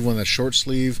long sleeve, one that's short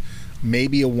sleeve,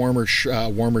 maybe a warmer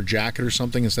jacket or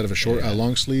something instead of a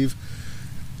long sleeve.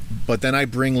 But then I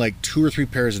bring like 2 or 3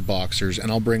 pairs of boxers,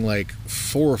 and I'll bring like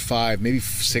 4 or 5, maybe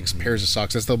 6 pairs of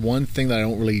socks. That's the one thing that I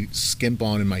don't really skimp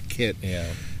on in my kit.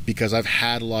 Yeah. Because I've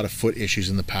had a lot of foot issues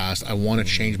in the past. I want to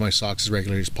change my socks as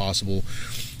regularly as possible.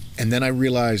 And then I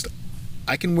realized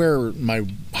I can wear my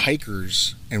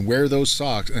hikers and wear those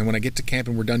socks, and when I get to camp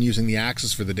and we're done using the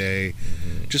axes for the day,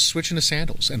 just switch into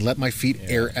sandals and let my feet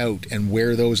air out and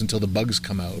wear those until the bugs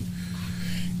come out.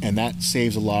 And that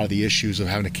saves a lot of the issues of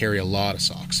having to carry a lot of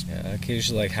socks. Yeah,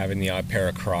 occasionally like having the odd pair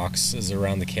of Crocs is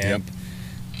around the camp. Yep.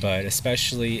 But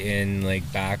especially in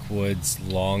like backwoods,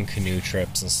 long canoe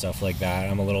trips and stuff like that,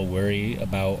 I'm a little worried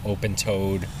about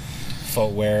open-toed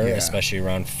footwear, especially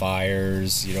around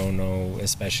fires. You don't know,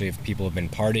 especially if people have been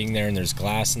partying there and there's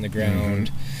glass in the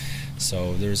ground.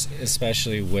 So there's,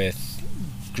 especially with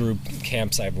group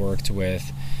camps I've worked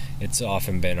with, it's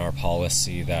often been our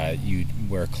policy that you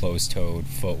wear closed-toed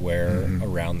footwear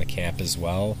around the camp as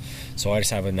well. So I just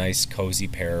have a nice cozy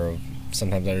pair of,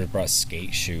 sometimes I just brought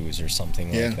skate shoes or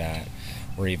something like that,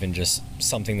 or even just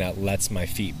something that lets my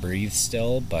feet breathe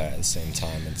still, but at the same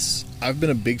time it's... I've been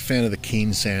a big fan of the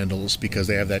Keen sandals because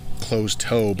they have that closed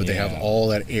toe, but they have all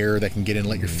that air that can get in and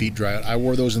let your feet dry out. I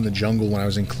wore those in the jungle when I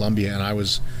was in Colombia, and I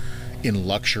was in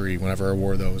luxury whenever I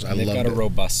wore those. I loved it. They've got a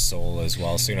robust sole as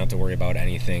well, so you don't have to worry about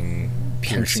anything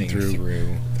piercing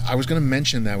through. I was going to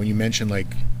mention that when you mentioned like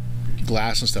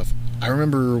glass and stuff. I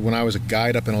remember when I was a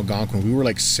guide up in Algonquin, we were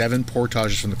like 7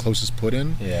 portages from the closest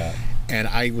put-in. Yeah. And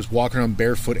I was walking around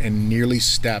barefoot and nearly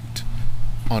stepped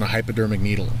on a hypodermic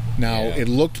needle. Now, it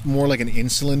looked more like an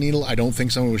insulin needle. I don't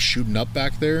think someone was shooting up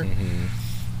back there.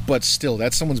 But still,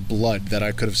 that's someone's blood that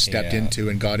I could have stepped into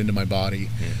and got into my body.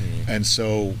 And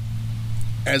so,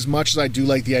 as much as I do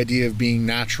like the idea of being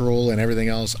natural and everything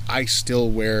else, I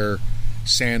still wear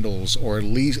sandals or at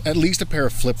least a pair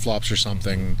of flip-flops or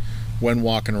something when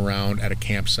walking around at a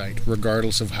campsite,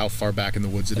 regardless of how far back in the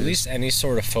woods it is. At least any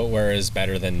sort of footwear is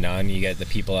better than none. You get the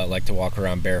people that like to walk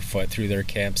around barefoot through their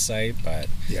campsite, but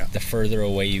the further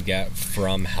away you get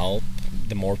from help,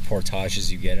 the more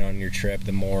portages you get on your trip,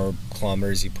 the more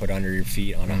kilometers you put under your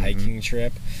feet on a hiking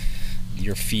trip.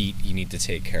 Your feet you need to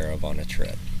take care of on a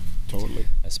trip. Totally.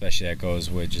 Especially that goes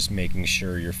with just making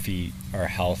sure your feet are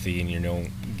healthy and you don't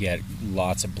get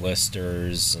lots of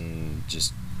blisters and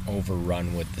just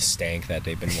overrun with the stank that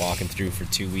they've been walking through for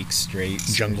 2 weeks straight.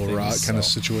 Jungle rot kind of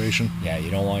situation. Yeah, you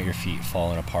don't want your feet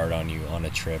falling apart on you on a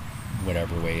trip,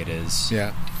 whatever way it is.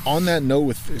 Yeah. On that note,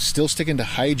 with still sticking to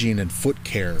hygiene and foot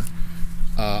care,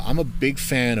 I'm a big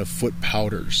fan of foot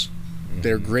powders.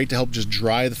 They're great to help just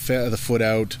dry the foot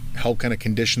out, help kind of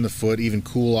condition the foot, even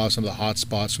cool off some of the hot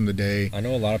spots from the day. I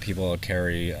know a lot of people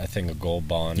carry, I think, a Gold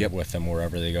Bond with them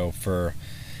wherever they go for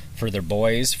their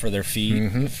boys, for their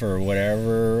feet, for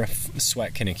whatever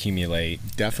sweat can accumulate.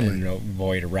 Definitely. And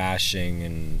avoid rashing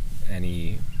and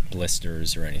any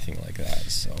blisters or anything like that.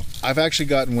 So I've actually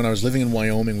gotten, when I was living in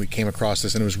Wyoming, we came across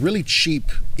this, and it was really cheap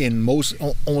in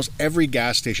almost every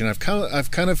gas station. I've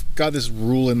kind of got this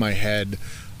rule in my head.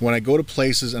 When I go to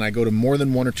places and I go to more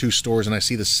than 1 or 2 stores and I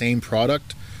see the same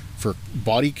product for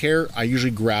body care, I usually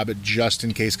grab it just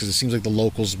in case, because it seems like the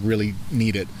locals really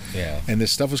need it. Yeah. And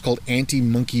this stuff was called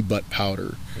anti-monkey butt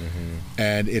powder.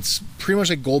 And it's pretty much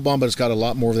like Gold Bond, but it's got a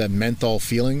lot more of that menthol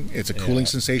feeling. It's a cooling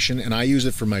sensation, and I use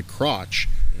it for my crotch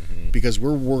because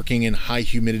we're working in high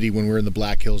humidity when we're in the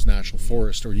Black Hills National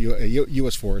Forest, or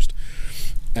U.S. Forest.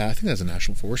 I think that's a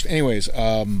national forest. Anyways,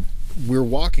 we're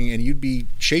walking and you'd be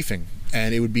chafing,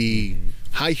 and it would be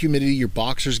high humidity, your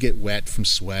boxers get wet from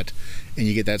sweat, and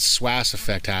you get that swass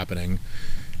effect happening.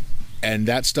 And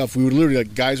that stuff, we would literally,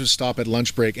 like, guys would stop at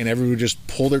lunch break and everyone would just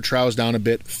pull their trousers down a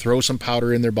bit, throw some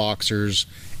powder in their boxers,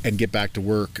 and get back to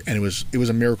work. And it was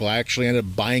a miracle. I actually ended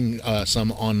up buying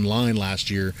some online last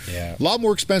year. Yeah. A lot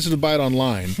more expensive to buy it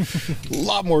online. A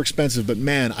lot more expensive, but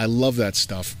man, I love that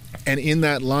stuff. And in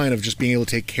that line of just being able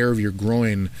to take care of your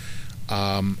groin,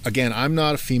 again, I'm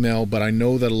not a female, but I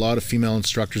know that a lot of female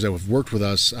instructors that have worked with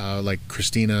us, like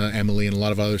Christina, Emily, and a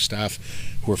lot of other staff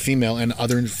who are female, and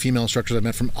other female instructors I've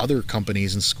met from other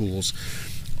companies and schools,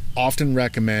 often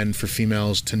recommend for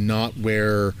females to not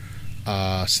wear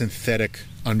synthetic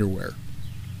underwear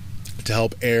to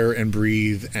help air and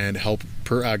breathe and help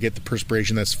get the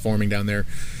perspiration that's forming down there.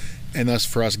 And thus,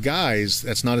 for us guys,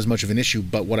 that's not as much of an issue.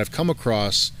 But what I've come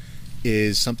across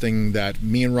is something that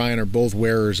me and Ryan are both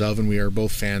wearers of, and we are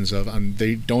both fans of.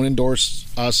 They don't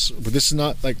endorse us, but this is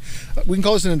not like, we can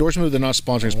call this an endorsement, but they're not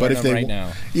sponsoring us. But if they, right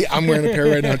now. Yeah, I'm wearing a pair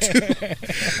right now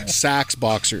too. Sax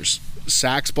boxers.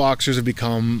 Sax boxers have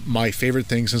become my favorite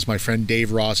thing since my friend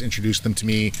Dave Ross introduced them to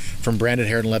me from Branded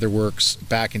Hair and Leather Works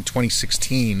back in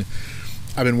 2016.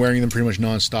 I've been wearing them pretty much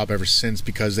nonstop ever since,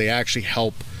 because they actually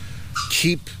help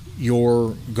keep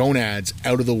your gonads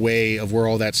out of the way of where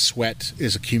all that sweat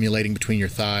is accumulating between your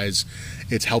thighs.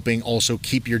 It's helping also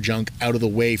keep your junk out of the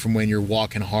way from when you're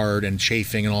walking hard and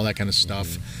chafing and all that kind of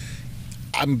stuff.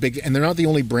 I'm big, and they're not the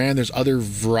only brand. There's other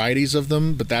varieties of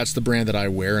them, but that's the brand that I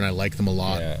wear, and I like them a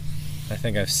lot. Yeah. I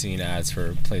think I've seen ads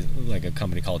for like a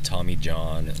company called Tommy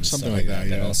John and something like that.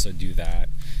 They also do that,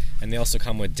 and they also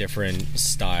come with different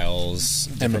styles,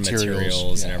 different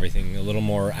materials and everything. A little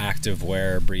more active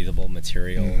wear, breathable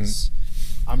materials.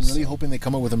 I'm really hoping they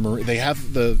come up with they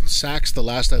have the Saks. The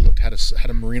last I looked had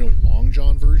a merino long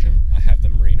john version. I have the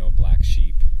merino black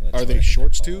sheep. Are they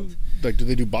shorts too? Like, do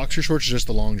they do boxer shorts or just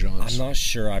the long johns? I'm not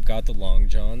sure. I've got the long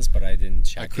johns, but I didn't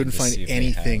check. I couldn't find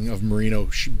anything of merino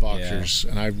boxers,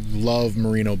 and I love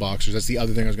merino boxers. That's the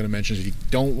other thing I was going to mention. Is if you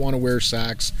don't want to wear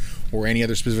Saks or any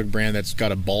other specific brand that's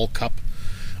got a ball cup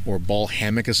or ball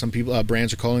hammock, as some people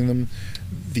brands are calling them,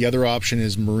 the other option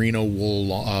is merino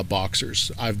wool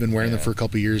boxers. I've been wearing them for a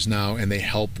couple of years now, and they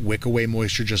help wick away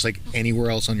moisture just like anywhere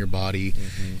else on your body.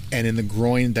 And in the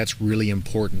groin, that's really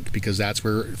important because that's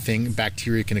where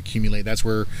bacteria can accumulate. That's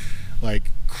where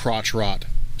like crotch rot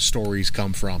stories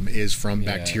come from, is from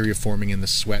bacteria forming in the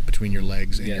sweat between your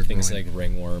legs and your things groin. Like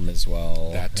ringworm as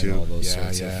well. That too. And all those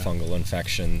sorts of fungal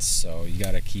infections. So you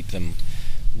got to keep them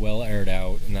well aired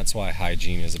out, and that's why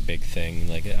hygiene is a big thing.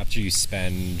 Like after you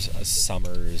spend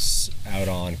summers out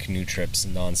on canoe trips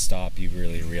nonstop, you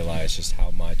really realize just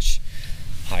how much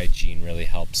hygiene really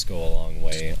helps go a long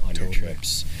way on your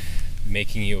trips,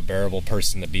 making you a bearable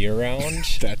person to be around.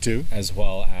 That too, as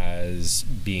well as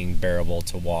being bearable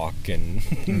to walk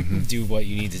and do what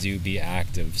you need to do, be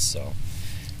active. So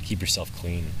keep yourself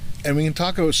clean. And we can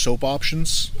talk about soap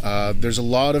options. There's a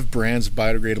lot of brands of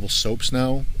biodegradable soaps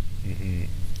now.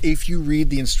 If you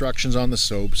read the instructions on the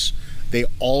soaps, they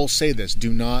all say this: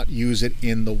 do not use it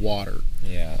in the water.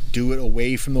 Do it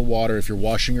away from the water. If you're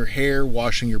washing your hair,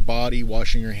 washing your body,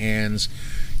 washing your hands,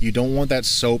 you don't want that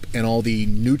soap and all the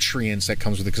nutrients that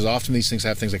comes with it, because often these things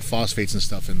have things like phosphates and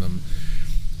stuff in them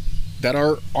that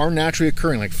are naturally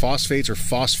occurring, like phosphates or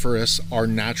phosphorus are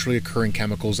naturally occurring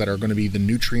chemicals that are going to be the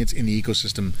nutrients in the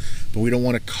ecosystem, but we don't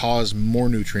want to cause more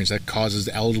nutrients. That causes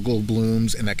algal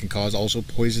blooms, and that can cause also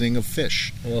poisoning of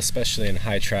fish. Well, especially in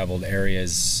high traveled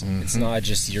areas, it's not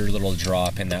just your little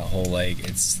drop in that whole lake,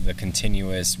 it's the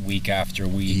continuous week after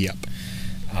week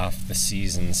off the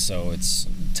season. So it's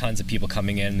tons of people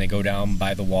coming in, they go down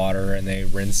by the water and they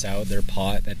rinse out their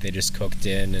pot that they just cooked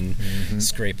in and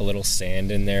scrape a little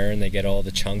sand in there, and they get all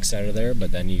the chunks out of there.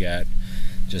 But then you got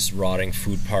just rotting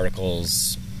food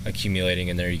particles accumulating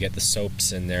in there. You get the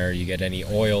soaps in there, you get any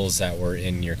oils that were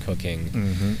in your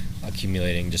cooking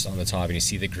accumulating just on the top, and you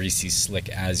see the greasy slick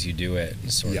as you do it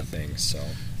sort of thing. So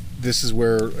this is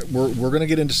where we're going to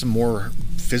get into some more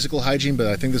physical hygiene, but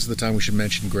I think this is the time we should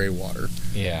mention gray water.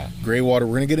 Gray water.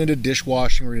 We're going to get into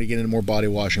dishwashing, we're going to get into more body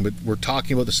washing, but we're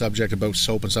talking about the subject about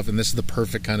soap and stuff, and this is the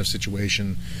perfect kind of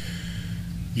situation.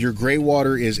 Your gray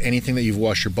water is anything that you've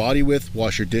washed your body with,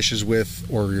 washed your dishes with,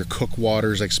 or your cook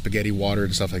waters like spaghetti water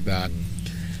and stuff like that.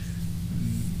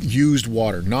 Used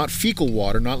water, not fecal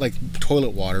water, not like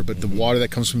toilet water, but the water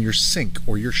that comes from your sink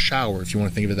or your shower, if you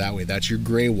want to think of it that way. That's your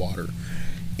gray water.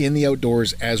 In the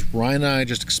outdoors, as Ryan and I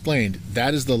just explained,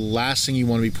 that is the last thing you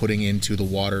want to be putting into the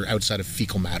water outside of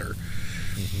fecal matter.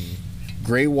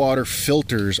 Gray water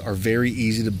filters are very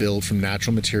easy to build from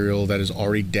natural material that is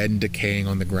already dead and decaying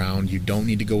on the ground. You don't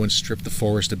need to go and strip the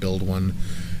forest to build one.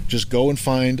 Just go and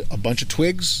find a bunch of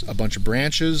twigs, a bunch of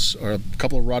branches, or a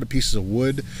couple of rotted pieces of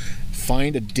wood.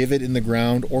 Find a divot in the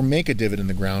ground, or make a divot in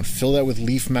the ground. Fill that with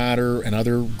leaf matter and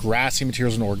other grassy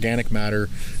materials and organic matter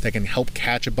that can help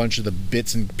catch a bunch of the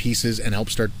bits and pieces and help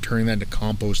start turning that into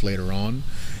compost later on.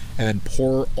 And then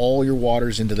pour all your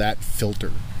waters into that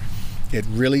filter. It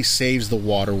really saves the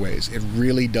waterways. It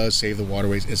really does save the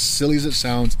waterways. As silly as it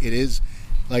sounds, it is,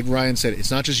 like Ryan said, it's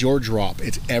not just your drop,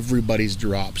 it's everybody's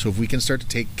drop. So if we can start to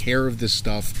take care of this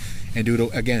stuff and do it,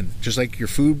 again, just like your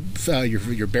food,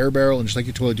 your bear barrel, and just like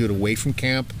your toilet, do it away from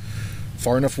camp,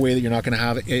 far enough away that you're not going to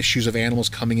have issues of animals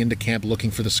coming into camp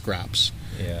looking for the scraps.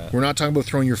 We're not talking about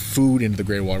throwing your food into the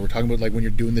gray water. We're talking about like when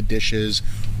you're doing the dishes,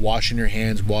 washing your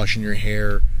hands, washing your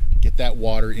hair. Get that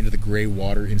water into the gray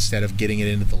water instead of getting it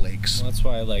into the lakes. Well, that's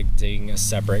why I like digging a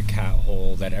separate cat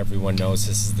hole that everyone knows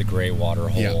this is the gray water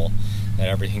hole that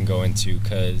everything can go into,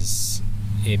 because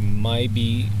it might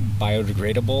be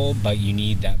biodegradable, but you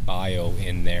need that bio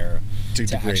in there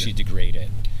to actually degrade it.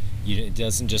 It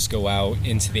doesn't just go out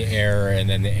into the air and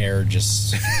then the air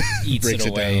just eats it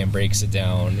away and breaks it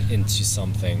down into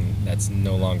something that's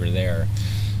no longer there.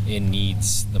 It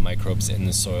needs the microbes in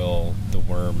the soil, the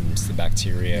worms, the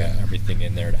bacteria, everything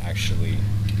in there to actually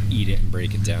eat it and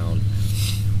break it down.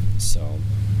 So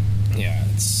yeah,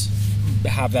 it's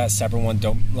have that separate one.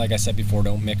 Don't, like I said before,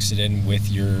 don't mix it in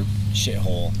with your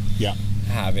shithole. Yeah.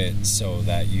 Have it so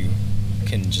that you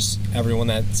can just, everyone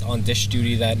that's on dish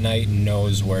duty that night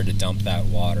knows where to dump that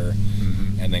water,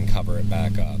 and then cover it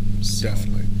back up. So.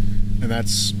 Definitely. And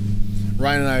that's,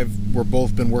 Ryan and we're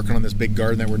both been working on this big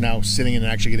garden that we're now sitting in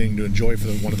and actually getting to enjoy for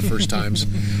one of the first times.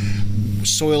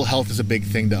 Soil health is a big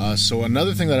thing to us. So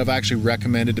another thing that I've actually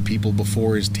recommended to people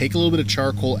before is take a little bit of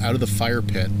charcoal out of the fire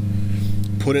pit,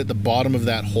 put it at the bottom of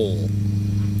that hole.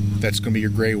 That's going to be your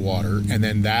gray water, and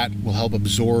then that will help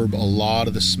absorb a lot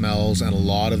of the smells and a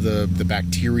lot of the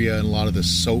bacteria and a lot of the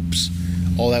soaps.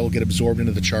 All that will get absorbed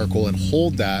into the charcoal and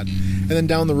hold that. And then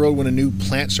down the road, when a new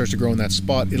plant starts to grow in that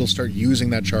spot, it'll start using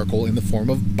that charcoal in the form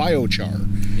of biochar.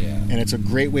 Yeah. And it's a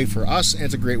great way for us, and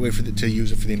it's a great way to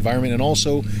use it for the environment, and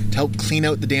also to help clean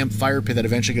out the damn fire pit that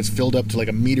eventually gets filled up to like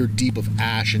a meter deep of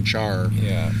ash and char.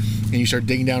 Yeah. And you start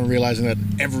digging down and realizing that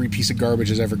every piece of garbage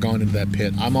has ever gone into that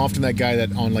pit. I'm often that guy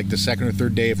that on like the second or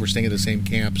third day, if we're staying at the same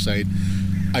campsite,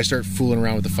 I start fooling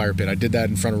around with the fire pit. I did that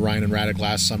in front of Ryan and Radek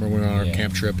last summer when we were on our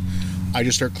camp trip. I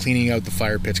just start cleaning out the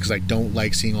fire pits because I don't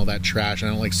like seeing all that trash, and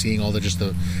I don't like seeing all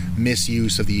the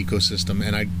misuse of the ecosystem.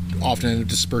 And I often end up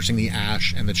dispersing the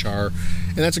ash and the char,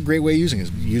 and that's a great way of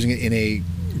using it in a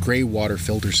gray water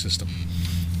filter system.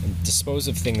 And dispose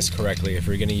of things correctly. If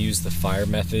you're going to use the fire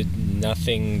method,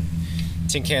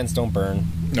 tin cans don't burn.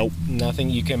 Nope. Nothing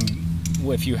you can,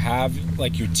 if you have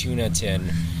like your tuna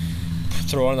tin,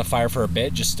 throw it on the fire for a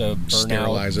bit just to burn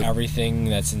out everything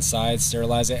that's inside,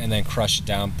 sterilize it, and then crush it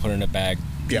down, put it in a bag,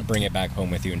 bring it back home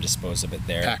with you and dispose of it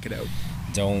there. Pack it out.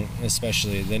 Don't,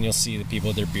 especially, then you'll see the people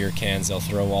with their beer cans, they'll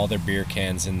throw all their beer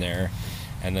cans in there,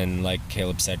 and then like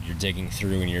Caleb said, you're digging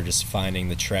through and you're just finding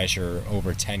the treasure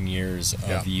over 10 years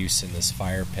of use in this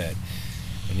fire pit.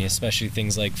 And especially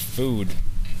things like food,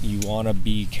 you want to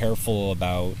be careful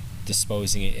about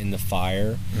disposing it in the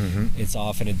fire. It's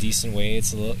often a decent way.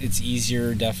 It's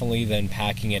easier definitely than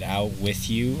packing it out with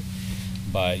you,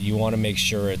 but you want to make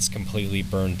sure it's completely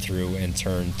burned through and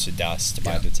turned to dust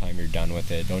by the time you're done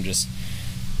with it. Don't just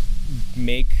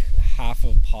make half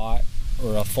a pot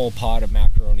or a full pot of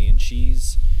macaroni and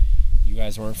cheese. You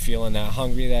guys weren't feeling that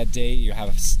hungry that day, you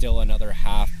have still another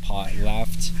half pot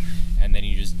left, and then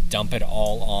you just dump it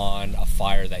all on a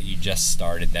fire that you just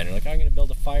started. Then you're like, I'm going to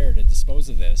build a fire to dispose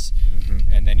of this.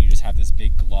 And then you just have this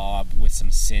big glob with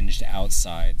some singed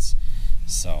outsides.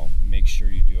 So make sure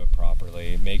you do it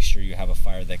properly. Make sure you have a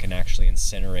fire that can actually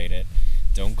incinerate it.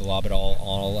 Don't glob it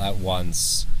all at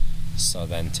once. So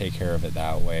then take care of it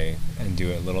that way and do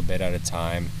it a little bit at a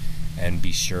time and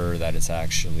be sure that it's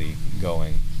actually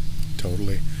going.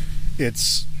 Totally.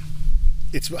 It's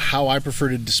how I prefer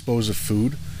to dispose of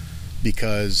food,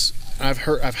 because I've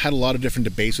had a lot of different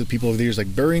debates with people over the years,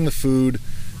 like burying the food,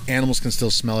 animals can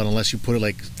still smell it unless you put it,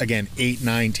 like, again, 8,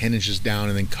 9, 10 inches down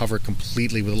and then cover it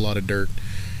completely with a lot of dirt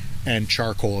and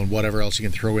charcoal and whatever else you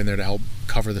can throw in there to help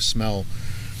cover the smell.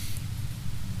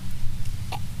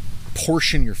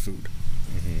 Portion your food.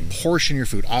 Portion your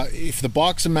food. If the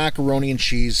box of macaroni and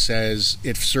cheese says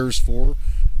it serves 4,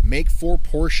 make 4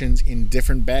 portions in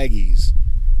different baggies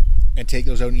and take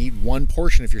those out and eat one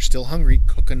portion. If you're still hungry,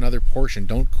 cook another portion.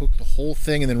 Don't cook the whole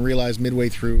thing and then realize midway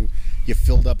through you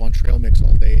filled up on trail mix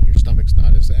all day and your stomach's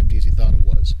not as empty as you thought it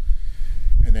was,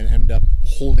 and then end up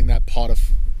holding that pot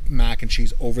of mac and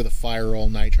cheese over the fire all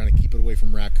night trying to keep it away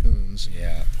from raccoons,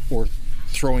 or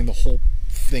throwing the whole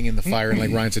thing in the fire and,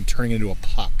 like Ryan said, turning it into a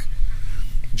puck.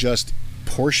 Just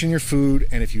portion your food,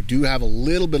 and if you do have a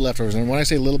little bit leftovers, and when I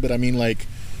say a little bit, I mean like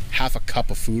half a cup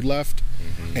of food left,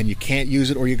 and you can't use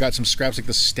it, or you got some scraps like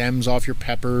the stems off your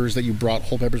peppers that you brought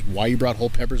whole peppers. Why you brought whole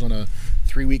peppers on a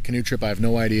 3-week canoe trip, I have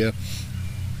no idea.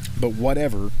 But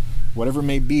whatever it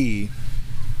may be,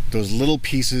 those little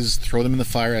pieces, throw them in the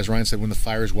fire, as Ryan said, when the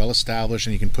fire is well established,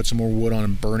 and you can put some more wood on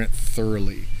and burn it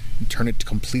thoroughly and turn it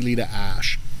completely to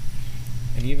ash.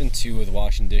 And even too, with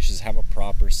washing dishes, have a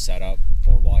proper setup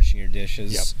for washing your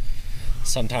dishes.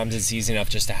 Sometimes it's easy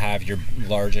enough just to have your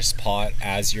largest pot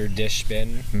as your dish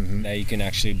bin that you can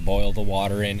actually boil the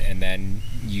water in and then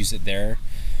use it there.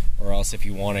 Or else, if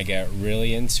you want to get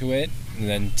really into it,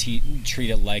 then treat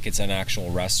it like it's an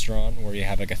actual restaurant where you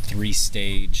have like a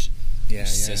 3-stage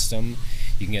system.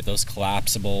 You can get those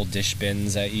collapsible dish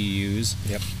bins that you use.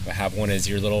 But have one as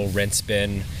your little rinse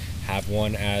bin, have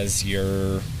one as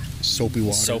your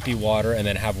soapy water, and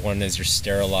then have one as your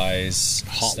sterilized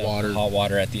hot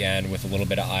water at the end with a little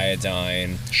bit of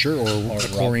iodine, or a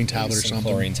chlorine tablet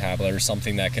or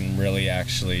something that can really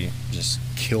actually just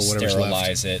kill whatever's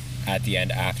sterilize it at the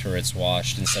end after it's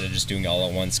washed, instead of just doing it all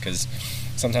at once, because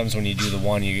sometimes when you do the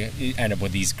one, you end up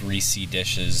with these greasy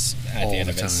dishes at the end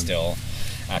of it still,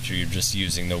 after you're just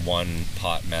using the one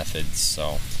pot method.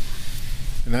 So,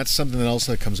 and that's something else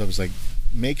that comes up is like,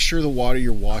 make sure the water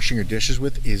you're washing your dishes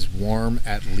with is warm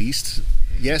at least.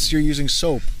 Yes, you're using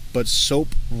soap, but soap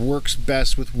works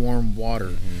best with warm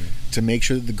water to make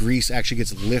sure that the grease actually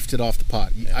gets lifted off the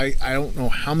pot. I don't know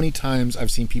how many times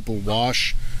I've seen people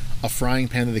wash a frying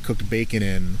pan that they cooked bacon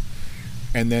in,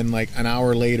 and then like an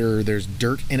hour later there's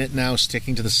dirt in it now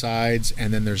sticking to the sides,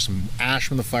 and then there's some ash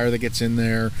from the fire that gets in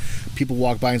there. People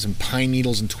walk by and some pine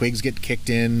needles and twigs get kicked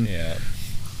in. Yeah.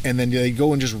 And then they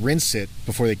go and just rinse it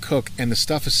before they cook, and the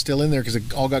stuff is still in there because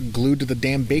it all got glued to the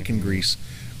damn bacon grease.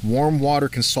 Warm water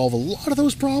can solve a lot of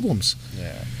those problems.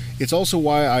 Yeah. It's also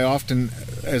why I often,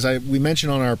 we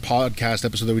mentioned on our podcast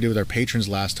episode that we did with our patrons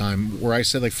last time, where I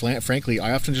said, like, frankly,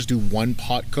 I often just do one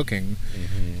pot cooking,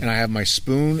 and I have my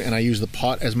spoon, and I use the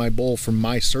pot as my bowl for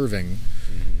my serving.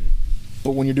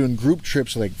 But when you're doing group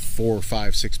trips with like 4,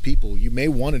 5, 6 people, you may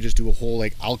want to just do a whole,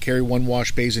 like, I'll carry one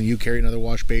wash basin, you carry another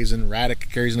wash basin,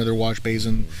 Radic carries another wash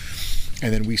basin,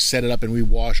 and then we set it up and we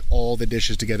wash all the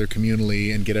dishes together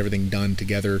communally and get everything done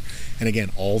together. And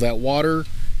again, all that water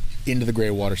into the gray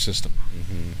water system.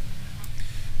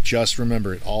 Just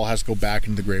remember, it all has to go back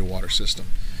into the gray water system.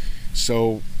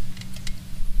 So,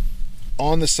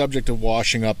 on the subject of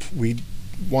washing up, we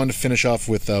wanted to finish off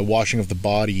with washing of the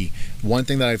body. One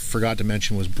thing that I forgot to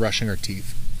mention was brushing our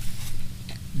teeth.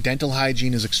 Dental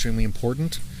hygiene is extremely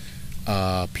important.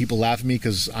 People laugh at me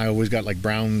because I always got like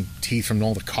brown teeth from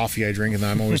all the coffee I drink, and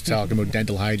I'm always talking about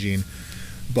dental hygiene.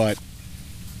 But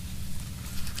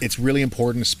it's really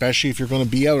important, especially if you're going to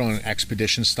be out on an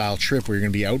expedition style trip where you're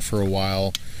going to be out for a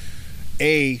while.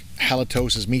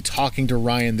 Halitosis, me talking to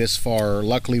Ryan this far,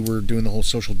 luckily we're doing the whole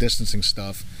social distancing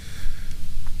stuff.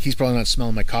 He's probably not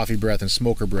smelling my coffee breath and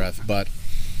smoker breath, but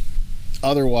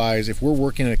otherwise, if we're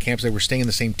working at a campsite, we're staying in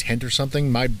the same tent or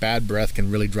something, my bad breath can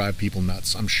really drive people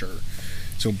nuts, I'm sure.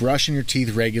 So brushing your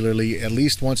teeth regularly, at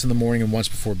least once in the morning and once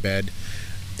before bed.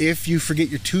 If you forget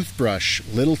your toothbrush,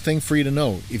 little thing for you to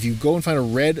know, if you go and find a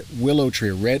red willow tree,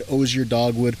 a red osier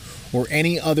dogwood, or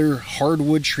any other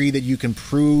hardwood tree that you can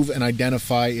prove and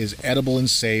identify is edible and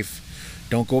safe,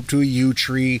 don't go up to a yew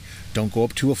tree, don't go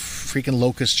up to a freaking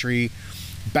locust tree.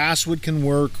 Basswood can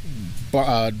work,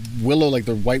 willow, like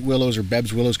the white willows or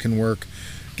Beb's willows, can work.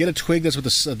 Get a twig that's with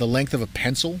the length of a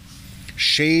pencil,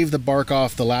 shave the bark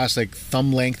off the last like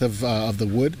thumb length of the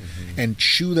wood, and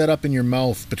chew that up in your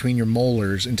mouth between your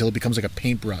molars until it becomes like a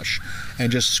paintbrush,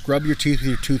 and just scrub your teeth with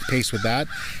your toothpaste with that.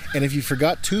 And if you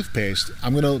forgot toothpaste,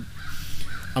 I'm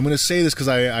gonna say this because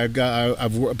I've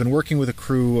been working with a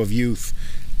crew of youth.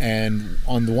 And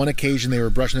on the one occasion, they were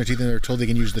brushing their teeth and they were told they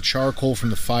can use the charcoal from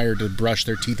the fire to brush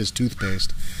their teeth as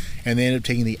toothpaste. And they ended up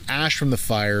taking the ash from the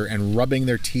fire and rubbing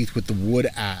their teeth with the wood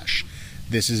ash.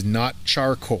 This is not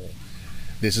charcoal.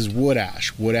 This is wood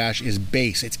ash. Wood ash is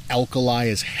base. It's alkali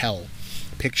as hell.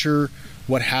 Picture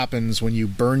what happens when you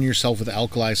burn yourself with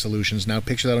alkali solutions. Now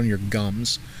picture that on your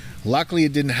gums. Luckily,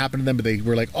 it didn't happen to them, but they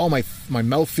were like, oh, my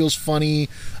mouth feels funny.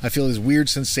 I feel this weird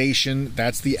sensation.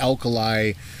 That's the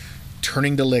alkali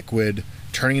turning to liquid,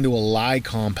 turning into a lye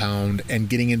compound, and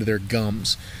getting into their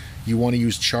gums. You want to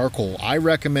use charcoal. I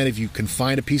recommend, if you can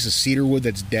find a piece of cedar wood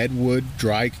that's dead wood,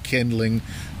 dry kindling,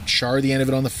 char the end of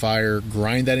it on the fire,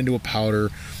 grind that into a powder,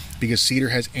 because cedar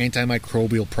has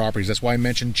antimicrobial properties. That's why I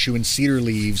mentioned chewing cedar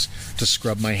leaves to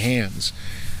scrub my hands.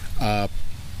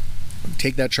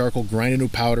 Take that charcoal, grind into a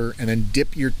powder, and then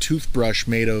dip your toothbrush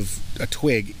made of a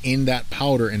twig in that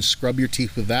powder and scrub your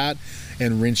teeth with that,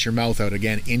 and rinse your mouth out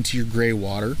again into your gray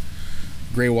water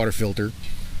filter.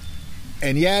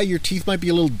 And yeah, your teeth might be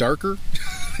a little darker.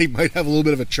 They might have a little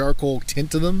bit of a charcoal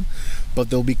tint to them, but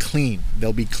they'll be clean.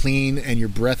 They'll be clean, and your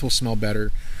breath will smell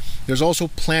better. There's also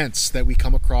plants that we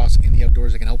come across in the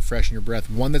outdoors that can help freshen your breath.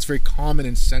 One that's very common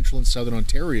in central and southern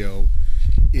Ontario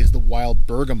is the wild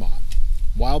bergamot.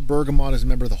 Wild bergamot is a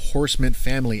member of the horse mint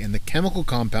family, and the chemical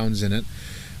compounds in it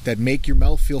that make your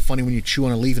mouth feel funny when you chew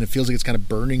on a leaf and it feels like it's kind of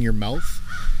burning your mouth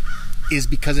is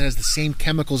because it has the same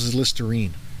chemicals as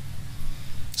Listerine.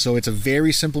 So it's a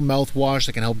very simple mouthwash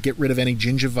that can help get rid of any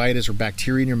gingivitis or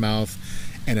bacteria in your mouth,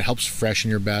 and it helps freshen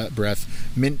your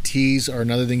breath. Mint teas are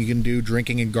another thing you can do,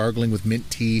 drinking and gargling with mint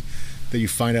tea that you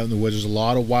find out in the woods. There's a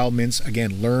lot of wild mints.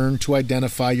 Again, learn to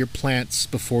identify your plants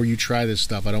before you try this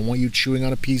stuff. I don't want you chewing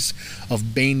on a piece of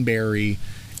baneberry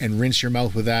and rinse your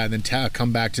mouth with that and then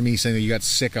come back to me saying that you got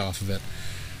sick off of it.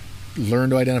 Learn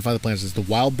to identify the plants. It's the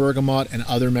wild bergamot and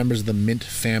other members of the mint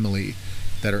family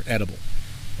that are edible.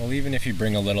 Well, even if you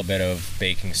bring a little bit of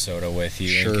baking soda with you,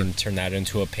 Sure. you can turn that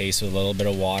into a paste with a little bit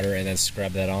of water and then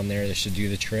scrub that on there. That should do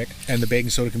the trick. And the baking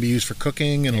soda can be used for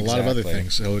cooking and a lot of other Exactly.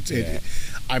 things. So Yeah.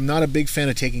 I'm not a big fan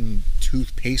of taking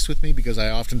toothpaste with me because I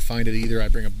often find it either I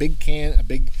bring a big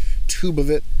tube of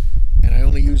it, and I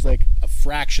only use like a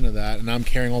fraction of that, and I'm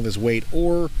carrying all this weight.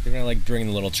 Or You're gonna like bring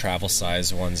the little travel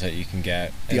size ones that you can get,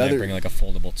 and The then other- bring like a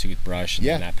foldable toothbrush, and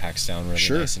Yeah. then that packs down really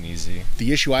Sure. nice and easy.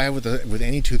 the issue I have with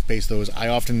any toothpaste though is I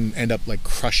often end up like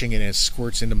crushing it and it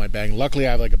squirts into my bag. Luckily,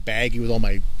 I have like a baggie with all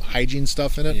my hygiene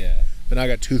stuff in it. Yeah. But now I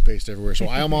got toothpaste everywhere. So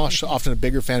I am also often a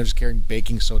bigger fan of just carrying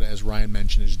baking soda, as Ryan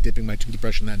mentioned, is dipping my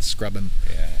toothbrush in that and scrubbing.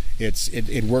 Yeah.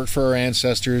 It worked for our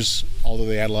ancestors, although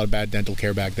they had a lot of bad dental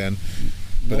care back then.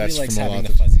 But Nobody that's likes from a having lot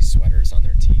the of fuzzy sweaters on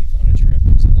their teeth on a trip.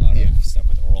 There's a lot Yeah. of stuff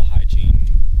with oral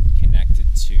hygiene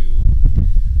connected to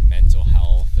mental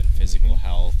health and physical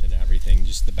health and everything.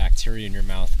 Just the bacteria in your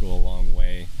mouth go a long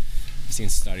way. I've seen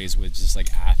studies with just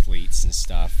like athletes and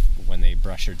stuff, when they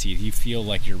brush their teeth, you feel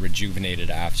like you're rejuvenated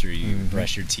after you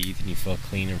brush your teeth, and you feel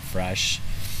clean and fresh.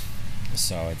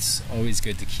 So it's always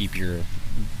good to keep your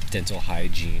dental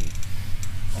hygiene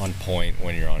on point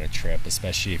when you're on a trip,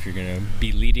 especially if you're going to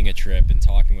be leading a trip and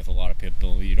talking with a lot of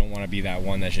people. You don't want to be that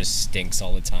one that just stinks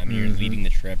all the time. You're leading the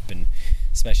trip, and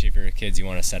especially if you're kids, you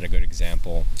want to set a good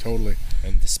example. Totally.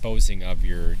 And disposing of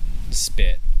your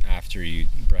spit after you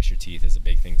brush your teeth is a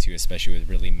big thing too, especially with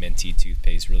really minty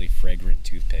toothpaste, really fragrant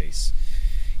toothpaste.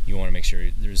 You want to make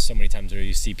sure. There's so many times where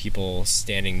you see people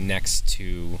standing next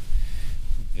to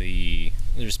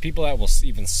there's people that will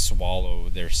even swallow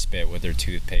their spit with their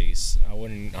toothpaste. I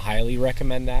wouldn't highly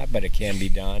recommend that, but it can be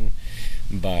done.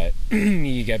 But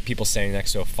you get people standing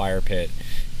next to a fire pit.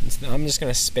 I'm just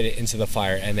going to spit it into the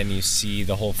fire, and then you see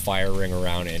the whole fire ring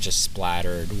around it just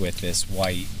splattered with this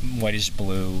whitish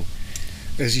blue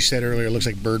As you said earlier, it looks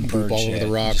like bird poop bird all shit, over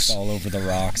the rocks. just all over the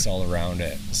rocks, all around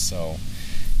it. So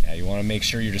yeah, you want to make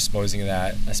sure you're disposing of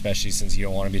that, especially since you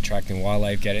don't want to be attracting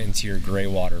wildlife. Get it into your gray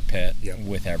water pit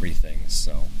with everything.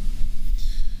 So.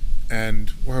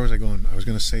 And where was I going? I was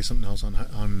going to say something else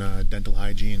on dental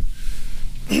hygiene.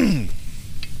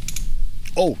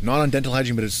 Oh, not on dental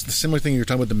hygiene, but it's the similar thing you're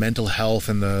talking about, the mental health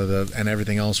and the and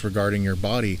everything else regarding your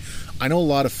body. I know a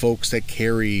lot of folks that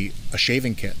carry a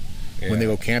shaving kit when they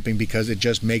go camping because it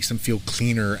just makes them feel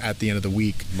cleaner at the end of the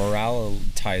week. Morale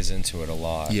ties into it a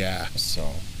lot. Yeah.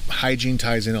 So Hygiene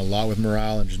ties in a lot with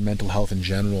morale and just mental health in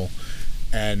general.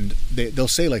 And they'll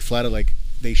say like flat out, like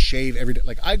they shave every day.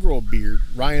 Like I grow a beard.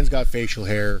 Ryan's got facial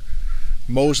hair.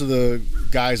 Most of the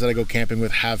guys that I go camping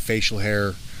with have facial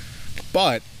hair.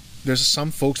 But there's some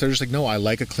folks that are just like, no, I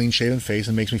like a clean shaven face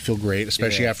and it makes me feel great,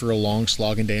 especially after a long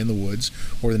slogging day in the woods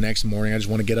or the next morning. I just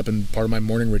want to get up and part of my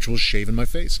morning ritual is shaving my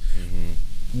face.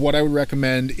 What I would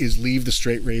recommend is leave the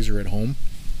straight razor at home.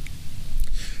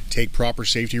 Take proper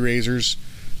safety razors,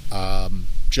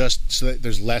 just so that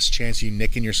there's less chance of you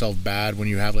nicking yourself bad when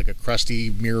you have like a crusty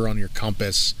mirror on your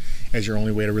compass as your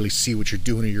only way to really see what you're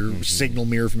doing, or your signal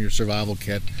mirror from your survival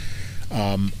kit.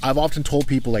 I've often told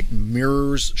people like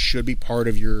mirrors should be part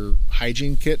of your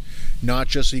hygiene kit, not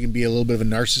just so you can be a little bit of a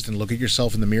narcissist and look at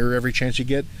yourself in the mirror every chance you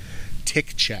get.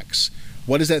 Tick checks.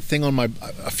 What is that thing on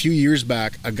a few years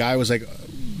back, a guy was like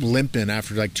limping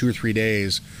after like 2 or 3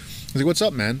 days. I was like, what's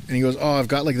up, man? And he goes, oh, I've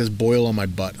got like this boil on my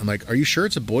butt. I'm like, are you sure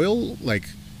it's a boil? Like,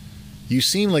 you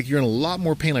seem like you're in a lot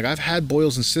more pain. Like I've had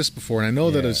boils and cysts before, and I know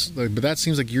that it's like, but that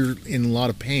seems like you're in a lot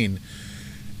of pain.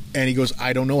 And he goes,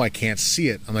 I don't know, I can't see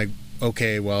it. I'm like,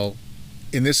 okay, well,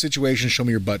 in this situation, show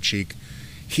me your butt cheek.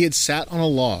 He had sat on a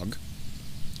log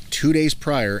 2 days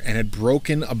prior and had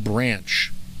broken a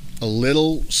branch, a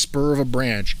little spur of a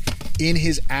branch, in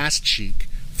his ass cheek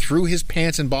through his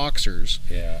pants and boxers.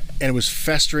 Yeah. And it was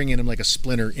festering in him like a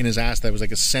splinter in his ass that was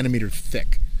like a centimeter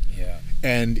thick. Yeah.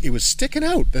 And it was sticking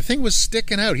out. The thing was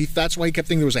sticking out. That's why he kept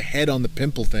thinking there was a head on the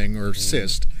pimple thing or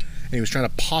cyst. And he was trying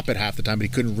to pop it half the time, but he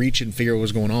couldn't reach it and figure out what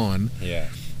was going on. Yeah.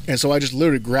 And so I just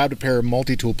literally grabbed a pair of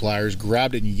multi-tool pliers,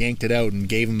 grabbed it and yanked it out and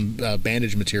gave him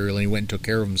bandage material, and he went and took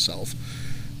care of himself.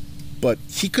 But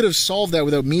he could have solved that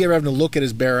without me ever having to look at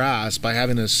his bare ass by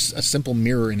having a simple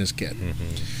mirror in his kit.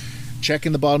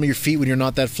 Checking the bottom of your feet when you're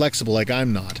not that flexible like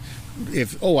I'm not.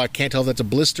 I can't tell if that's a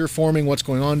blister forming, what's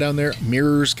going on down there.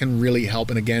 Mirrors can really help.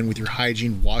 And again, with your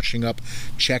hygiene, washing up,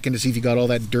 checking to see if you got all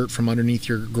that dirt from underneath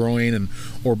your groin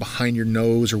or behind your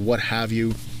nose or what have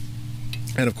you.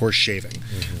 And of course, shaving.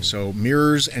 So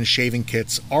mirrors and shaving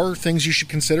kits are things you should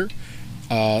consider.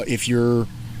 If you're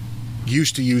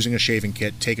used to using a shaving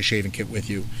kit, take a shaving kit with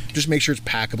you. Just make sure it's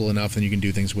packable enough and you can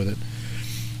do things with it.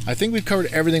 I think we've covered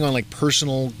everything on like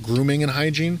personal grooming and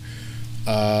hygiene.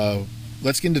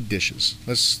 Let's get into dishes.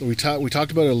 We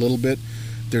talked about it a little bit,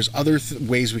 There's other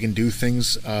ways we can do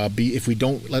things. If we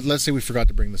don't, let's say we forgot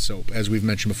to bring the soap, as we've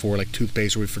mentioned before, like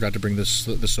toothpaste, or we forgot to bring the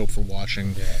soap for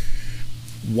washing. Yeah.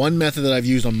 One method that I've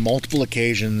used on multiple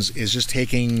occasions is just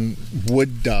taking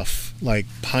wood duff, like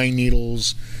pine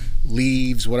needles,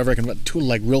 leaves, whatever I can,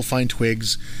 like real fine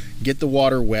twigs, get the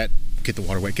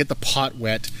pot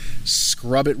wet,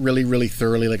 scrub it really, really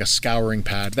thoroughly like a scouring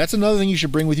pad. That's another thing you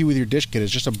should bring with you with your dish kit, is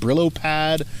just a Brillo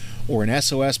pad or an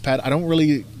SOS pad. I don't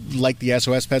really like the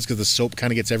SOS pads because the soap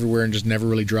kind of gets everywhere and just never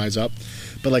really dries up.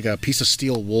 But like a piece of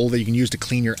steel wool that you can use to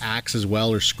clean your axe as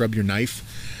well, or scrub your knife,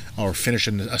 or finish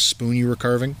a spoon you were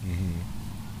carving.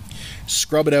 Mm-hmm.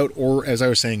 Scrub it out, or as I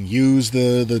was saying, use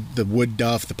the wood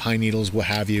duff, the pine needles, what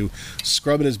have you.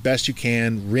 Scrub it as best you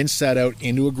can. Rinse that out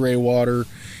into a gray water,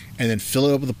 and then fill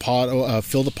it up with the pot.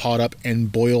 Fill the pot up and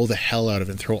boil the hell out of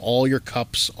it. Throw all your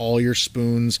cups, all your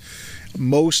spoons.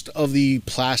 Most of the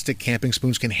plastic camping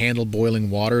spoons can handle boiling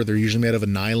water. They're usually made of a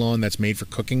nylon that's made for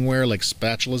cooking ware, like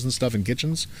spatulas and stuff in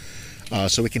kitchens.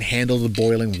 So it can handle the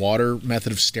boiling water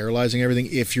method of sterilizing everything.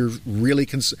 If you're really,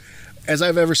 as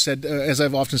I've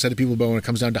often said to people about when it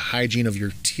comes down to hygiene of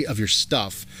your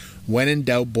stuff, when in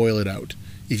doubt, boil it out.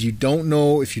 If you don't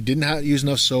know, if you didn't use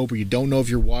enough soap, or you don't know if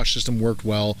your wash system worked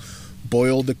well,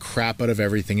 boil the crap out of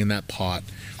everything in that pot.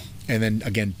 And then,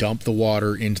 again, dump the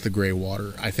water into the gray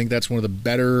water. I think that's one of the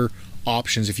better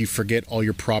options if you forget all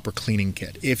your proper cleaning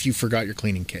kit. If you forgot your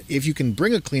cleaning kit. If you can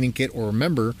bring a cleaning kit, or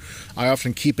remember, I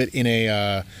often keep it in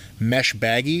a mesh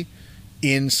baggie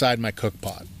inside my cook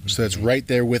pot. So that's right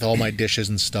there with all my dishes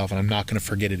and stuff, and I'm not going to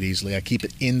forget it easily. I keep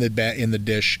it in the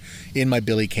dish, in my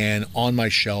billy can, on my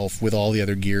shelf with all the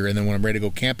other gear, and then when I'm ready to go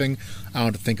camping, I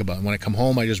don't have to think about it. When I come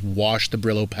home, I just wash the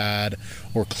Brillo pad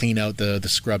or clean out the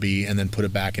scrubby, and then put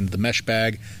it back into the mesh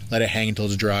bag, let it hang until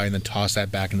it's dry, and then toss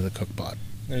that back into the cook pot.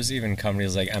 There's even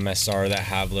companies like MSR that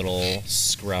have little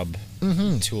scrub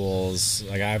tools.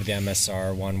 Like I have the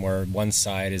MSR one where one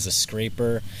side is a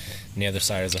scraper and the other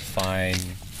side is a fine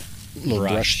little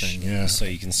brush thing, yeah. So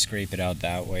you can scrape it out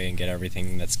that way and get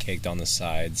everything that's caked on the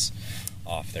sides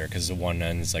off there, because the one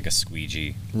end is like a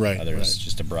squeegee. Right. The other is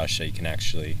just a brush that you can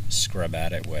actually scrub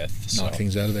at it with. Knock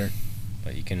things out of there.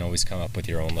 But you can always come up with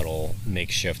your own little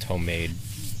makeshift homemade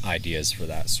ideas for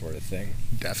that sort of thing.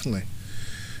 Definitely.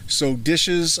 So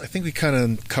dishes, I think we kind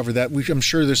of covered that. I'm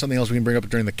sure there's something else we can bring up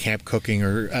during the camp cooking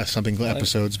or something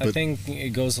episodes. I think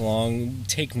it goes along.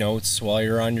 Take notes while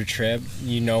you're on your trip.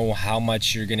 You know how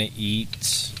much you're going to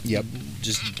eat. Yep.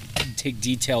 Just take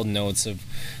detailed notes of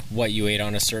what you ate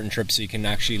on a certain trip, so you can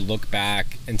actually look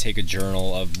back and take a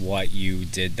journal of what you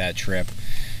did that trip,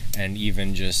 and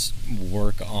even just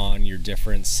work on your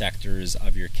different sectors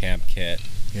of your camp kit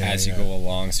as you go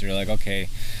along. So you're like, okay,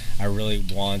 I really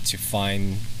want to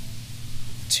fine-tune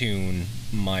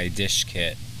my dish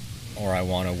kit, or I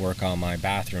want to work on my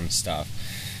bathroom stuff,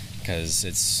 because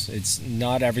it's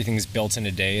not everything's built in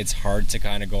a day. It's hard to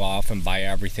kind of go off and buy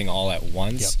everything all at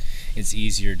once. Yep. It's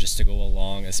easier just to go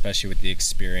along, especially with the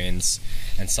experience,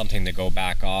 and something to go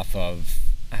back off of,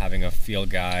 having a field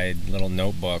guide, little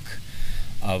notebook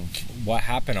of what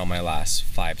happened on my last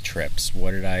 5 trips.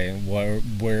 Where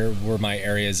were my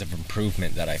areas of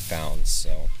improvement that I found?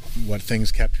 So what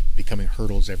things kept becoming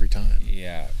hurdles every time.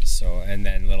 Yeah. So, and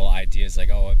then little ideas like,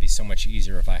 oh, it'd be so much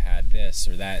easier if I had this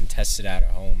or that, and test it out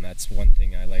at home. That's one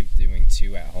thing I like doing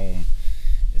too at home,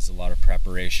 is a lot of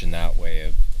preparation that way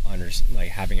of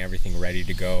like having everything ready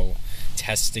to go,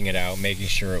 testing it out, making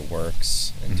sure it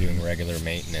works, and doing regular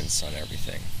maintenance on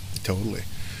everything. Totally.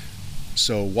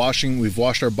 So we've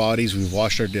washed our bodies, we've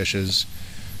washed our dishes.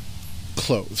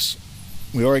 Clothes.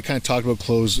 We already kind of talked about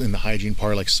clothes in the hygiene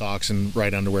part, like socks and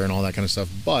right underwear and all that kind of stuff,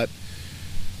 but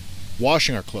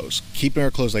washing our clothes, keeping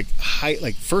our clothes like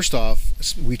first off,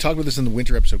 we talked about this in the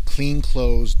winter episode, clean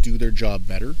clothes do their job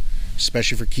better,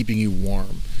 especially for keeping you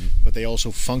warm, but they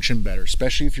also function better,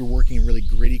 especially if you're working in really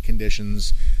gritty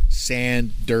conditions.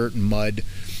 Sand, dirt, mud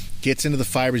gets into the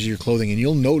fibers of your clothing, and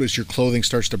you'll notice your clothing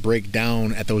starts to break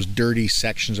down at those dirty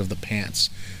sections of the pants,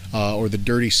 or the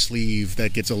dirty sleeve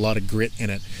that gets a lot of grit in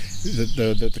it,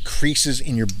 the creases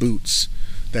in your boots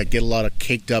that get a lot of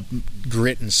caked up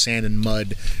grit and sand and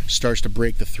mud starts to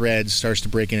break the threads, starts to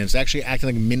break in. It's actually acting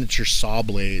like miniature saw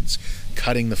blades,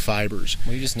 cutting the fibers.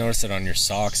 Well, you just notice it on your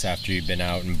socks after you've been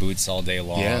out in boots all day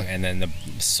long, and then the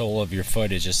sole of your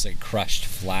foot is just like crushed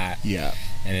flat. Yeah.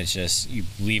 And it's just, you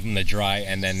leave them to dry,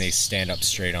 and then they stand up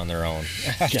straight on their own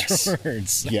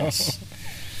afterwards. Yes.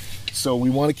 So we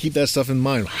want to keep that stuff in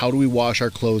mind. How do we wash our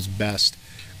clothes best?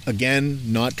 Again,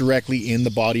 not directly in the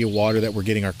body of water that we're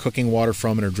getting our cooking water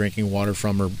from and our drinking water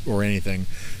from or anything.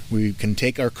 We can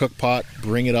take our cook pot,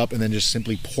 bring it up, and then just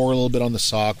simply pour a little bit on the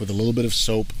sock with a little bit of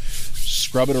soap,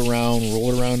 scrub it around,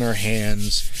 roll it around our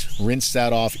hands, rinse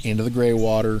that off into the gray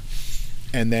water,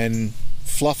 and then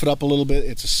fluff it up a little bit.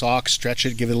 It's a sock, stretch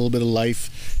it, give it a little bit of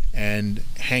life, and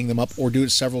hang them up, or do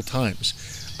it several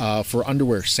times. For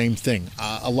underwear, same thing.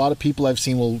 A lot of people I've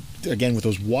seen will, again, with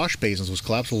those wash basins, those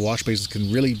collapsible wash basins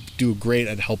can really do great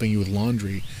at helping you with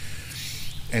laundry.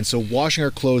 And so washing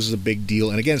our clothes is a big deal.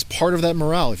 And again, it's part of that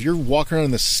morale. If you're walking around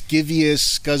in the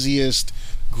skivviest, scuzziest,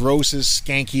 grossest,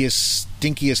 skankiest,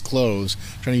 stinkiest clothes,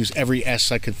 I'm trying to use every S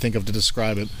I could think of to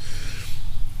describe it,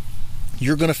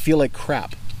 you're going to feel like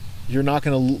crap. You're going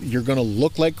to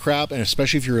look like crap, and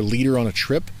especially if you're a leader on a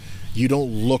trip, you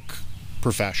don't look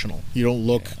professional. You don't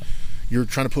look, you're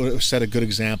trying to set a good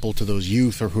example to those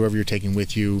youth or whoever you're taking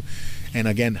with you. And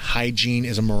again, hygiene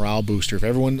is a morale booster. If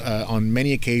everyone, on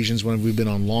many occasions when we've been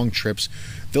on long trips,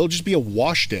 there'll just be a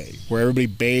wash day where everybody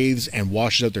bathes and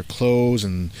washes out their clothes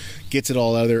and gets it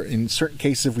all out of there. In certain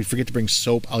cases, if we forget to bring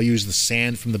soap, I'll use the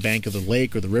sand from the bank of the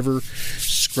lake or the river,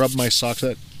 scrub my socks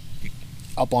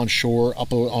up on shore,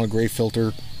 up on a gray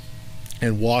filter,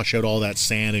 and wash out all that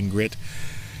sand and grit.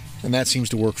 And that seems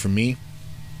to work for me.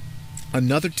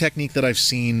 Another technique that I've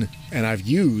seen and I've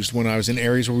used when I was in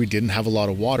areas where we didn't have a lot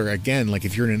of water, again, like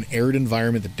if you're in an arid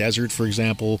environment, the desert, for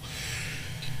example,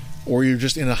 or you're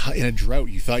just in a drought,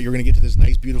 you thought you were going to get to this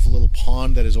nice, beautiful little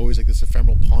pond that is always like this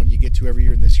ephemeral pond you get to every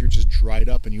year, and this year just dried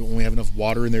up and you only have enough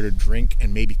water in there to drink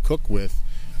and maybe cook with.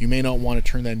 You may not want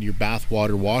to turn that into your bath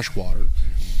water, wash water.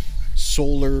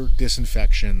 Solar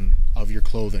disinfection of your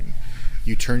clothing.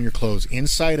 You turn your clothes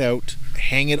inside out,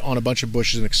 hang it on a bunch of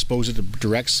bushes and expose it to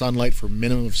direct sunlight for a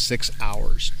minimum of 6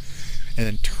 hours, and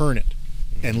then turn it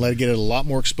and let it get a lot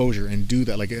more exposure, and do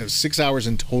that like 6 hours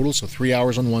in total. So 3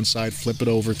 hours on one side, flip it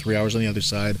over, 3 hours on the other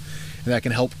side, and that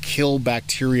can help kill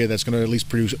bacteria that's going to at least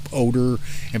produce odor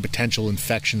and potential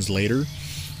infections later.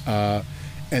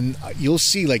 And you'll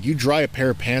see, like, you dry a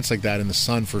pair of pants like that in the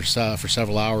sun for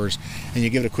several hours, and you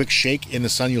give it a quick shake in the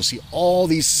sun, you'll see all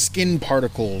these skin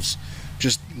particles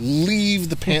just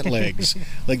leave the pant legs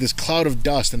like this cloud of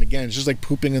dust. And again, it's just like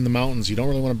pooping in the mountains. You don't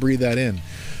really want to breathe that in,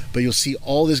 but you'll see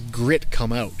all this grit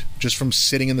come out just from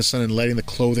sitting in the sun and letting the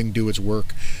clothing do its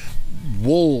work.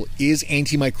 Wool is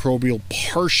antimicrobial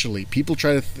partially. People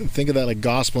try to think of that like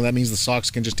gospel, and that means the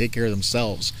socks can just take care of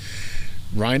themselves.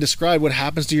 Ryan described what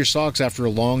happens to your socks after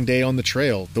a long day on the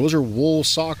trail. Those are wool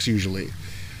socks usually.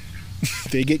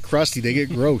 They get crusty, they get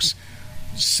gross.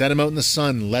 Set them out in the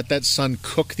sun, let that sun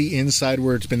cook the inside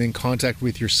where it's been in contact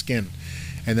with your skin,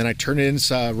 and then I turn it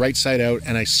inside, right side out,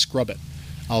 and I scrub it.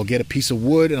 I'll get a piece of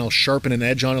wood and I'll sharpen an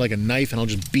edge on it like a knife, and I'll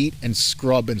just beat and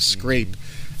scrub and scrape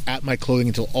at my clothing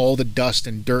until all the dust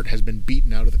and dirt has been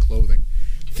beaten out of the clothing.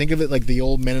 Think of it like the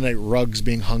old Mennonite rugs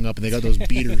being hung up, and they got those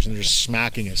beaters and they're just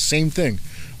smacking it. Same thing.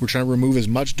 We're trying to remove as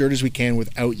much dirt as we can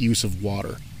without use of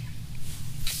water.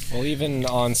 Well, even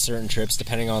on certain trips,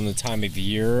 depending on the time of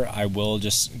year, I will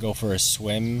just go for a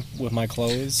swim with my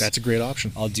clothes. That's a great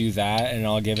option. I'll do that, and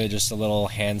I'll give it just a little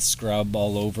hand scrub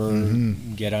all over,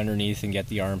 get underneath and get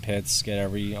the armpits, get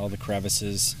all the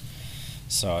crevices.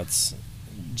 So it's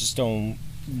just don't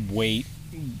wait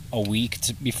a week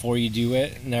before you do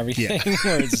it and everything,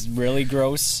 where it's really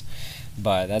gross.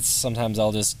 But that's sometimes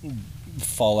I'll just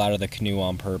fall out of the canoe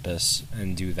on purpose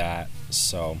and do that.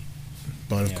 So,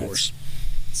 but of course.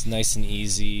 It's nice and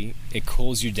easy. It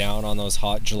cools you down on those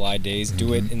hot July days.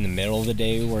 Do it in the middle of the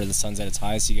day where the sun's at its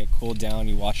highest. You get cooled down,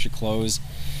 you wash your clothes,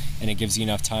 and it gives you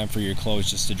enough time for your clothes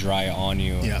just to dry on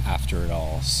you after it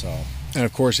all. So, and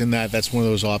of course, in that's one of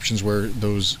those options where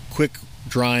those quick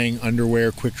drying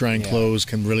underwear, quick drying clothes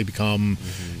can really become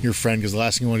your friend, because the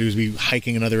last thing you want to do is be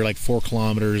hiking another like 4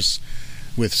 kilometers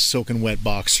with soaking wet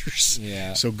boxers.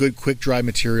 Yeah. So good quick dry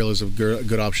material is a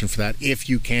good option for that, if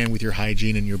you can, with your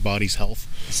hygiene and your body's health.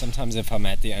 Sometimes if I'm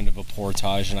at the end of a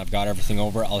portage and I've got everything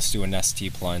over, I'll just do an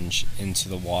ST plunge into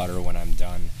the water when I'm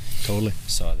done. Totally.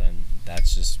 So then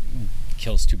that's just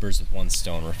kills 2 birds with 1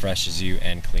 stone, refreshes you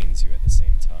and cleans you at the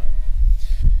same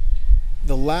time.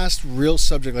 The last real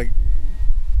subject, like,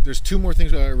 there's 2 more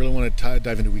things I really want to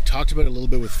dive into. We talked about it a little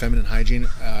bit with feminine hygiene.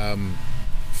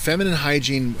 Feminine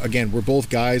hygiene, again, we're both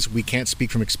guys. We can't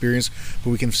speak from experience, but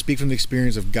we can speak from the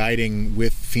experience of guiding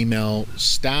with female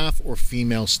staff or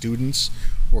female students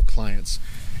or clients.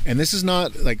 And this is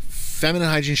not, like, feminine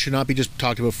hygiene should not be just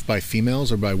talked about by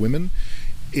females or by women.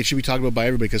 It should be talked about by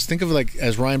everybody, because think of it like,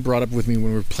 as Ryan brought up with me when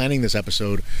we were planning this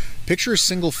episode, picture a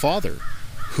single father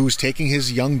who's taking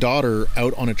his young daughter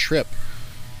out on a trip.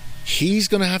 He's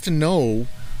going to have to know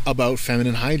about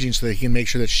feminine hygiene so that he can make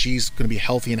sure that she's going to be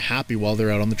healthy and happy while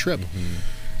they're out on the trip.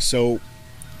 So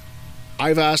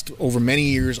I've asked over many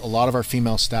years a lot of our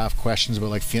female staff questions about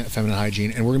like feminine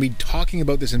hygiene, and we're going to be talking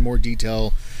about this in more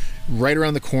detail right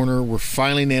around the corner. We're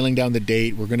finally nailing down the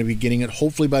date. We're going to be getting it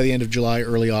hopefully by the end of July,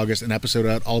 early August, an episode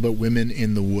out all about women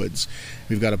in the woods.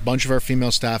 We've got a bunch of our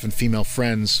female staff and female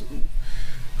friends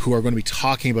who are going to be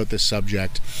talking about this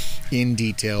subject in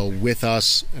detail with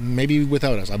us, and maybe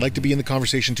without us. I'd like to be in the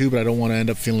conversation too, but I don't want to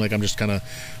end up feeling like I'm just kind of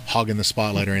hogging the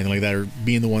spotlight or anything like that, or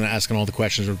being the one asking all the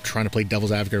questions or trying to play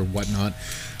devil's advocate or whatnot.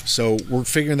 So we're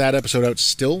figuring that episode out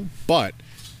still, but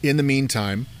in the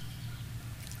meantime,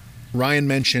 Ryan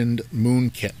mentioned moon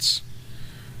kits.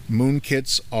 Moon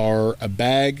kits are a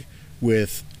bag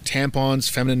with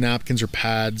tampons, feminine napkins or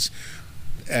pads,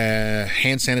 hand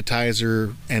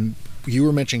sanitizer, and you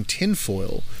were mentioning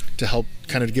tinfoil to help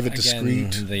kind of give it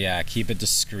discreet. Yeah, keep it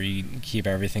discreet, keep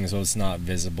everything so it's not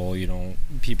visible.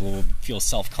 People will feel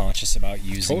self-conscious about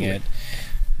using it.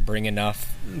 Bring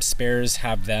enough spares,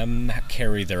 have them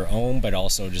carry their own, but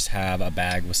also just have a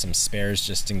bag with some spares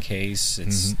just in case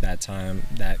it's that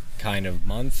kind of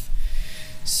month.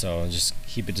 So just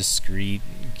keep it discreet,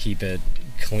 keep it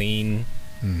clean,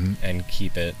 and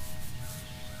keep it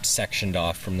sectioned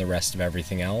off from the rest of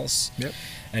everything else. Yep.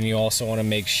 And you also want to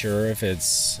make sure if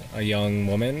it's a young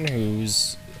woman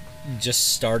who's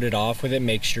just started off with it,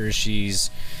 make sure she's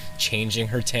changing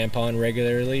her tampon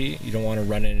regularly. You don't want to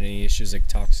run into any issues like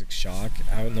toxic shock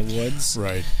out in the woods,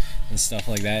 right, and stuff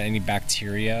like that, any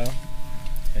bacteria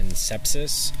and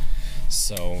sepsis.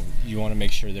 So you want to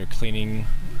make sure they're cleaning,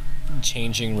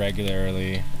 changing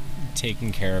regularly,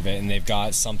 taking care of it, and they've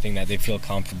got something that they feel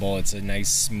comfortable. It's a nice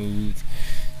smooth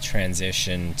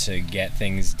transition to get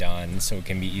things done, so it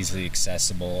can be easily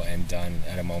accessible and done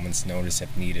at a moment's notice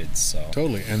if needed. So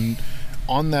totally. And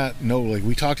on that note, like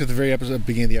we talked at the very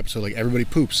beginning of the episode, like everybody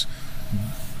poops.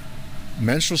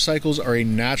 Menstrual cycles are a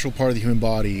natural part of the human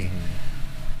body.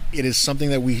 It is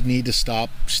something that we need to stop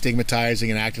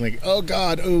stigmatizing and acting like, oh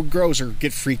God, oh gross, or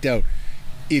get freaked out.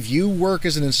 If you work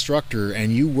as an instructor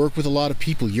and you work with a lot of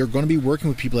people, you're going to be working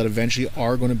with people that eventually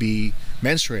are going to be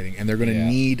menstruating, and they're going to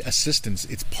need assistance.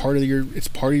 It's part of your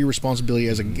responsibility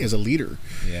as a leader.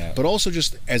 Yeah. But also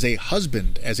just as a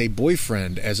husband, as a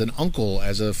boyfriend, as an uncle,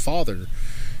 as a father,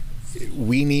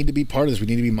 we need to be part of this. We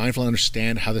need to be mindful and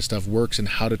understand how this stuff works and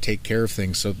how to take care of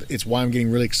things. So it's why I'm getting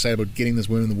really excited about getting this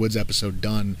Women in the Woods episode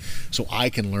done, so I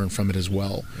can learn from it as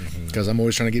well. Because I'm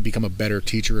always trying to become a better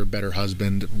teacher, a better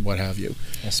husband, what have you.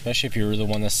 Especially if you're the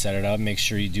one that set it up, make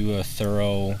sure you do a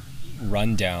thorough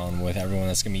rundown with everyone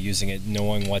that's going to be using it,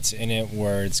 knowing what's in it,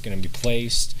 where it's going to be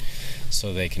placed,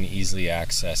 so they can easily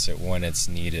access it when it's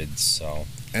needed. So,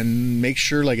 and make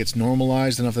sure like it's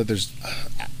normalized enough that there's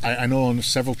I know on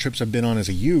several trips I've been on as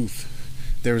a youth,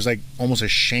 there was like almost a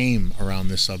shame around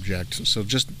this subject. So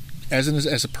just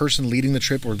as a person leading the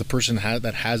trip, or the person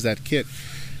that has that kit,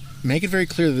 make it very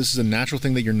clear that this is a natural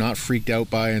thing that you're not freaked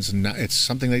out by, and it's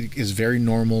something that is very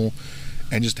normal,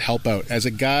 and just help out. As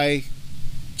a guy,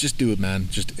 just do it, man.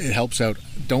 Just, it helps out.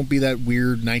 Don't be that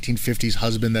weird 1950s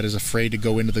husband that is afraid to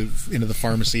go into the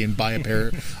pharmacy and buy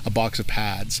a box of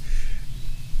pads.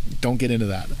 Don't get into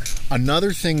that.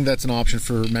 Another thing that's an option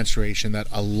for menstruation that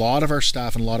a lot of our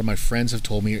staff and a lot of my friends have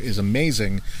told me is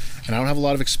amazing, and I don't have a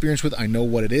lot of experience with. I know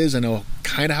what it is. I know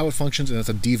kind of how it functions, and that's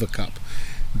a Diva cup.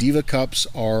 Diva cups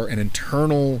are an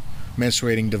internal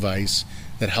menstruating device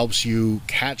that helps you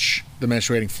catch the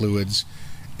menstruating fluids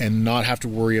and not have to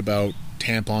worry about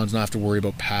tampons, not have to worry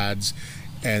about pads.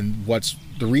 And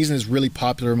the reason it's really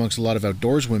popular amongst a lot of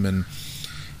outdoors women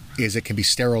is it can be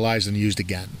sterilized and used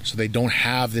again. So they don't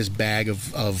have this bag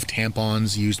of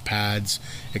tampons, used pads,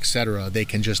 etc. They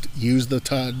can just use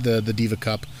the Diva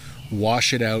cup,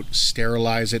 wash it out,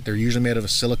 sterilize it. They're usually made of a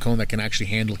silicone that can actually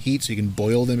handle heat, so you can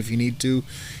boil them if you need to,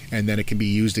 and then it can be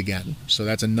used again. So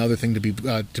that's another thing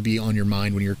to be on your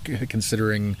mind when you're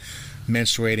considering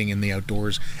menstruating in the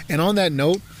outdoors. And on that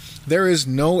note, there is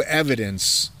no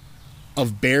evidence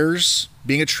of bears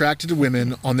being attracted to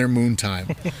women on their moon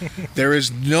time. There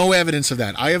is no evidence of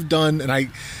that. I have done, and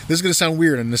this is going to sound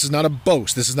weird, and this is not a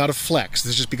boast, this is not a flex,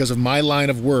 this is just because of my line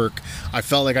of work. I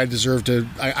felt like I deserved to,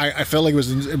 I felt like it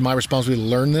was my responsibility to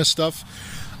learn this stuff.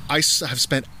 I have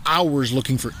spent hours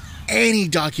looking for any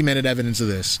documented evidence of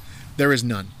this. There is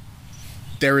none.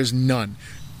 There is none.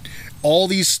 All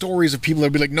these stories of people that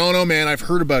would be like, no, man, I've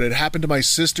heard about it. It happened to my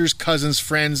sisters, cousins,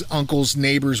 friends, uncles,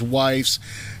 neighbors, wives,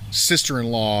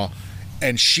 sister-in-law,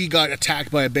 and she got attacked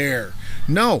by a bear.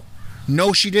 No,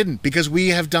 she didn't, because we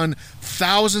have done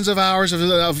thousands of hours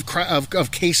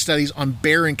of case studies on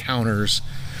bear encounters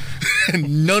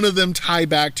And none of them tie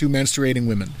back to menstruating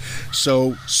women.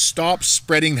 So stop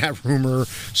spreading that rumor.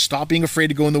 Stop being afraid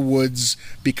to go in the woods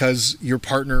because your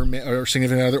partner or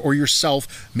significant other or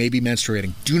yourself may be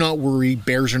menstruating. Do not worry.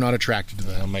 Bears are not attracted to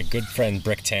that. My good friend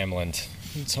Brick Tamland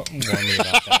warned me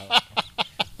about that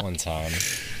one time.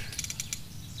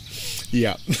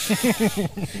 Yeah.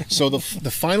 So the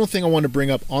final thing I want to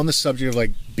bring up on the subject of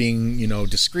like being,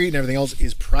 discreet and everything else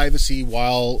is privacy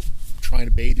while trying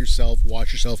to bathe yourself,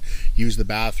 wash yourself, use the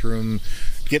bathroom,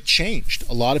 get changed.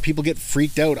 A lot of people get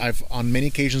freaked out. I've on many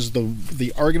occasions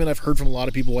the argument I've heard from a lot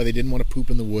of people why they didn't want to poop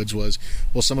in the woods was,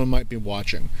 well, someone might be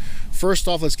watching. First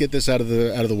off, let's get this out of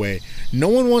the way. No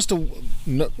one wants to.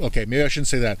 Okay, maybe I shouldn't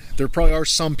say that. There probably are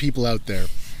some people out there.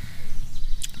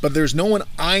 But there's no one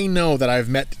I know that I've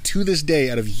met to this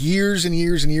day out of years and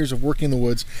years and years of working in the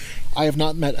woods. I have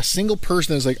not met a single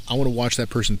person that's like, I want to watch that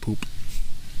person poop.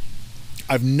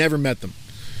 I've never met them.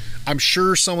 I'm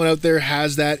sure someone out there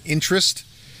has that interest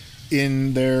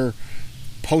in their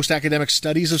post-academic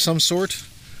studies of some sort.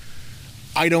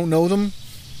 I don't know them.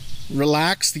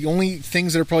 Relax. The only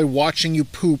things that are probably watching you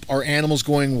poop are animals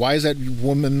going, why is that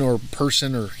woman or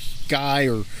person or guy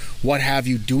or what have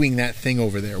you doing that thing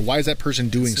over there? Why is that person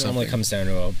doing something? It normally comes down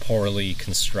to a poorly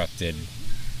constructed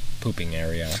pooping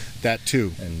area. That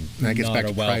too. And that gets not back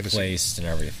to well privacy. Placed and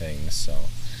everything. So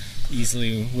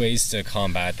easily ways to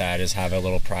combat that is have a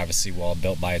little privacy wall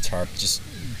built by a tarp. Just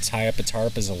tie up a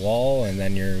tarp as a wall and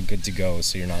then you're good to go,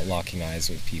 so you're not locking eyes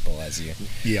with people as you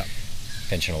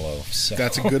pinching a loaf. So.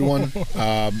 That's a good one.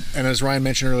 And as Ryan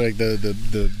mentioned earlier, like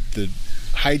the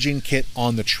hygiene kit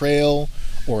on the trail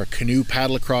or a canoe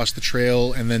paddle across the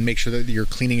trail, and then make sure that your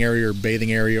cleaning area or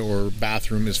bathing area or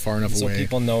bathroom is far enough away. So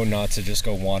people know not to just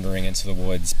go wandering into the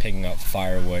woods picking up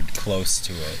firewood close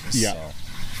to it. Yeah. So.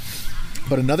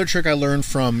 But another trick I learned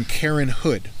from Karen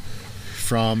Hood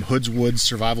from Hood's Woods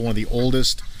Survival, one of the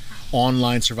oldest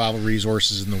online survival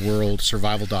resources in the world,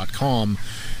 survival.com.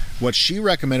 What she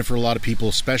recommended for a lot of people,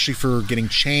 especially for getting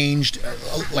changed,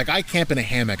 like I camp in a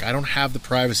hammock. I don't have the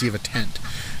privacy of a tent.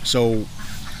 So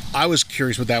I was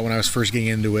curious with that when I was first getting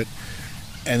into it.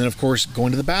 And then, of course,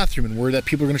 going to the bathroom and worry that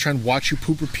people are going to try and watch you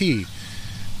poop or pee.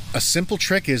 A simple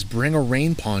trick is bring a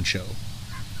rain poncho.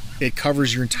 It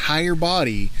covers your entire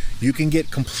body. You can get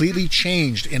completely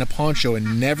changed in a poncho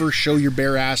and never show your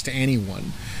bare ass to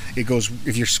anyone. It goes,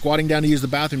 if you're squatting down to use the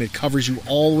bathroom, it covers you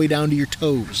all the way down to your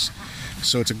toes.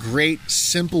 So it's a great,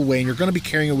 simple way, and you're going to be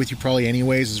carrying it with you probably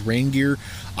anyways as rain gear.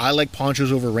 I like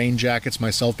ponchos over rain jackets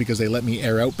myself because they let me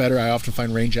air out better. I often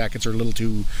find rain jackets are a little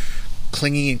too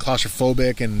clingy and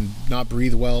claustrophobic and not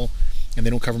breathe well, and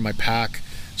they don't cover my pack.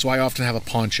 So I often have a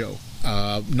poncho.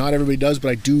 Not everybody does, but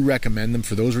I do recommend them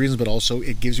for those reasons, but also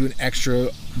it gives you an extra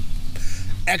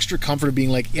comfort of being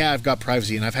like, yeah, I've got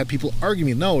privacy. And I've had people argue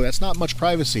me, no, that's not much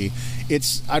privacy.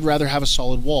 I'd rather have a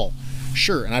solid wall.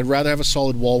 Sure, and I'd rather have a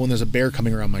solid wall when there's a bear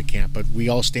coming around my camp, but we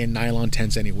all stay in nylon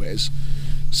tents anyways.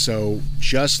 So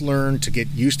just learn to get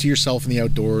used to yourself in the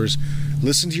outdoors.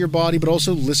 Listen to your body, but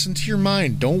also listen to your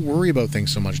mind. Don't worry about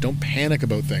things so much. Don't panic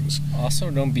about things. Also,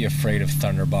 don't be afraid of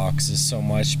thunderboxes so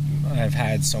much. I've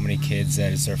had so many kids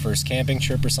that it's their first camping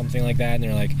trip or something like that, and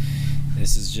they're like,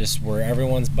 this is just where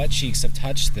everyone's butt cheeks have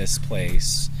touched this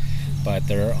place. But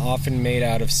they're often made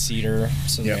out of cedar,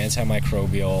 so they're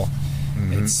antimicrobial.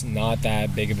 Mm-hmm. It's not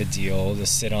that big of a deal to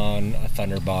sit on a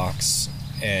thunderbox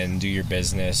and do your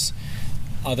business.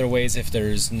 Other ways, if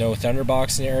there's no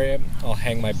thunderbox in the area, I'll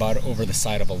hang my butt over the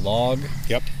side of a log.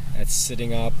 Yep. That's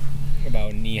sitting up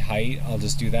about knee height. I'll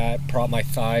just do that, prop my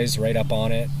thighs right up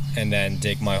on it, and then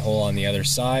dig my hole on the other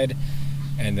side,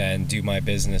 and then do my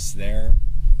business there.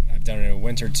 I've done it in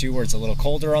winter too, where it's a little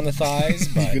colder on the thighs,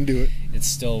 but you can do it. It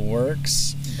still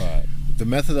works. But the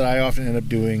method that I often end up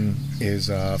doing is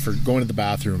for going to the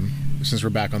bathroom. Since we're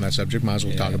back on that subject, might as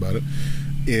well talk about it.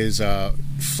 Is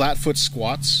flat foot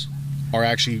squats are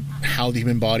actually how the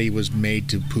human body was made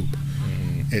to poop.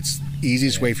 Mm-hmm. It's the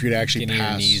easiest way for you to actually getting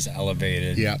pass. Your knees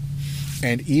elevated. Yeah,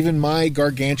 and even my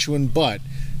gargantuan butt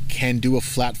can do a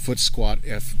flat foot squat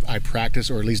if I practice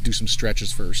or at least do some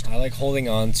stretches first. I like holding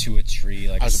on to a tree,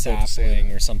 like a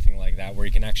sapling or something like that, where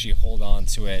you can actually hold on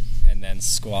to it and then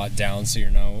squat down, so you're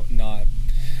not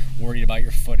worried about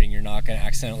your footing. You're not going to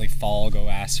accidentally fall, go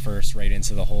ass first right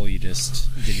into the hole you just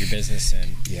did your business in.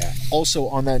 Yeah. Also,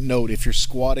 on that note, if you're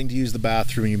squatting to use the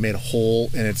bathroom and you made a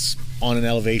hole and it's on an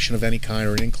elevation of any kind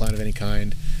or an incline of any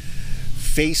kind,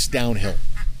 face downhill.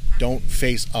 Don't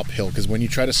face uphill, because when you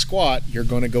try to squat, you're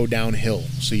going to go downhill.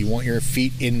 So you want your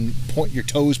feet your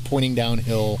toes pointing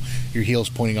downhill, your heels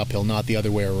pointing uphill, not the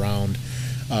other way around.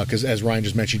 Because as Ryan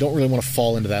just mentioned, you don't really want to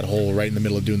fall into that hole right in the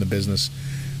middle of doing the business.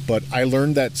 But I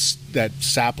learned that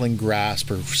sapling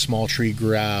grasp or small tree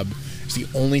grab is the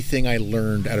only thing I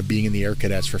learned out of being in the Air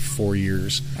Cadets for 4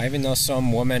 years. I even know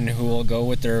some women who will go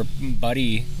with their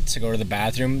buddy to go to the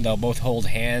bathroom. They'll both hold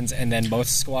hands and then both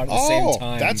squat at the same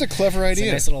time. That's a clever idea.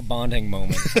 It's a nice little bonding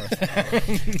moment for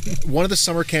them. One of the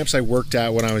summer camps I worked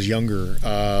at when I was younger,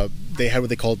 they had what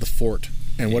they called the fort.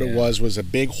 And what it was a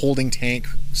big holding tank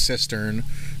cistern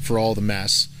for all the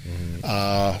mess.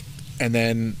 And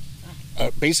then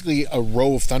basically a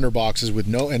row of thunder boxes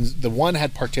with and the one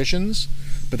had partitions,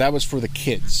 but that was for the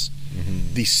kids.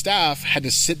 The staff had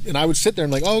to sit, and I would sit there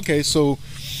and like, oh, okay, so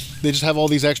they just have all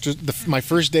these extras. My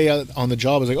first day on the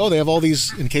job, I was like, oh, they have all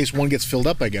these in case one gets filled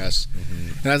up, I guess.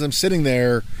 And as I'm sitting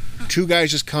there, two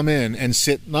guys just come in and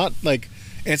sit, not like,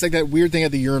 and it's like that weird thing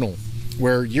at the urinal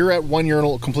where you're at one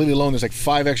urinal completely alone. There's like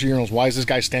 5 extra urinals. Why is this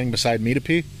guy standing beside me to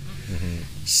pee?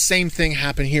 Same thing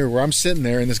happened here where I'm sitting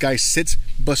there and this guy sits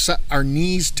beside, our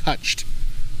knees touched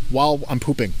while I'm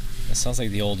pooping. It sounds like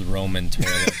the old Roman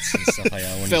toilets and stuff like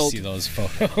that when you see those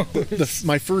photos.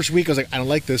 My first week I was like, I don't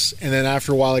like this, and then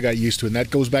after a while I got used to it. And that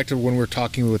goes back to when we were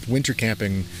talking with winter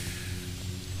camping.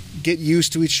 Get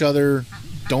used to each other,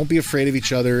 don't be afraid of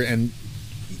each other, and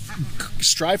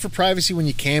strive for privacy when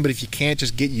you can, but if you can't,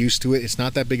 just get used to it. It's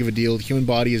not that big of a deal. The human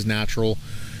body is natural.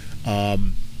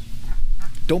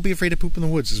 Don't be afraid to poop in the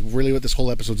woods is really what this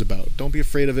whole episode's about. Don't be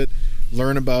afraid of it.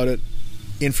 Learn about it.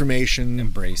 Information.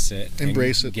 Embrace it.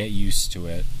 Get used to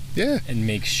it. Yeah. And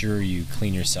make sure you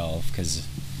clean yourself, because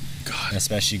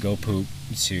especially go poop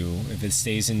too. If it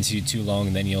stays into you too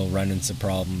long, then you'll run into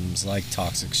problems like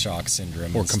toxic shock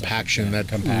syndrome or compaction.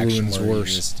 That ruins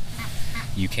worse.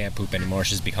 You can't poop anymore.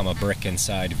 It's just become a brick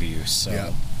inside of you. So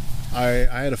yeah.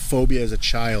 I had a phobia as a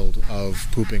child of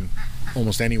pooping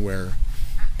almost anywhere,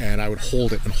 and I would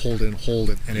hold it and hold it and hold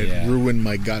it, and it ruined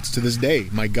my guts. To this day,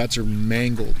 my guts are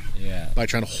mangled by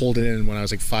trying to hold it in when I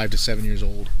was like 5 to 7 years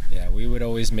old. Yeah, we would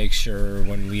always make sure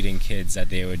when leading kids that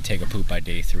they would take a poop by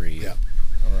day 3. Yeah.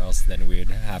 Or else then we'd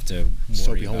have to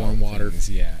worry about warm water,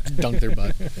 dunk their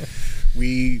butt.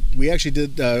 We actually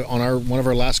did on one of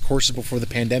our last courses before the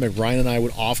pandemic. Ryan and I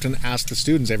would often ask the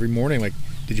students every morning, like,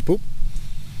 "Did you poop?"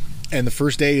 And the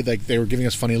first day, like, they were giving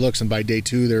us funny looks, and by day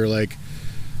 2, they were like,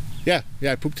 "Yeah,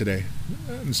 I pooped today."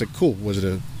 And it's like, cool. Was it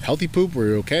a healthy poop? Were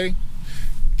you okay?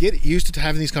 Get used to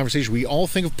having these conversations. We all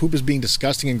think of poop as being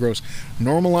disgusting and gross.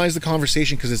 Normalize the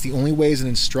conversation, because it's the only way as an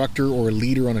instructor or a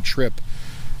leader on a trip.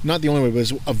 Not the only way, but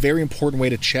it's a very important way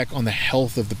to check on the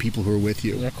health of the people who are with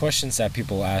you. There are questions that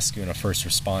people ask you in a first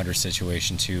responder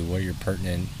situation too. What are your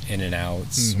pertinent in and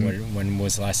outs? When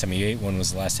was the last time you ate? When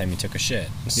was the last time you took a shit?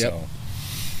 So,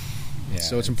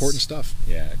 so it's important stuff.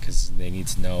 Yeah, because they need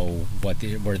to know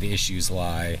where the issues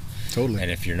lie. Totally.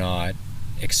 And if you're not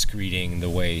excreting the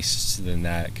waste, then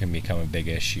that can become a big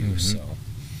issue. So,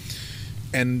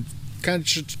 and kind of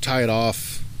to tie it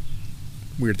off,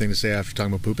 weird thing to say after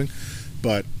talking about pooping,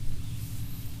 but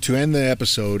to end the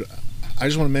episode, I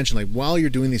just want to mention, like, while you're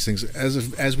doing these things,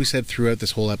 as we said throughout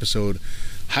this whole episode,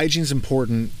 hygiene's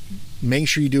important. Make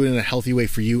sure you do it in a healthy way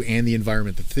for you and the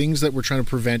environment. The things that we're trying to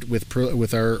prevent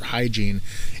with our hygiene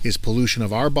is pollution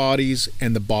of our bodies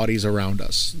and the bodies around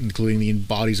us, including the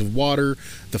bodies of water,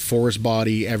 the forest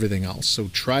body, everything else. So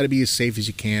try to be as safe as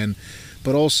you can.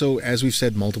 But also, as we've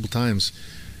said multiple times,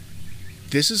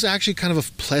 this is actually kind of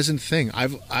a pleasant thing. I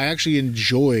actually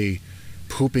enjoy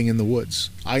pooping in the woods.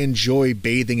 I enjoy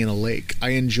bathing in a lake.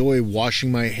 I enjoy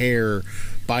washing my hair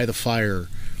by the fire.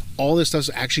 All this stuff's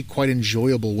actually quite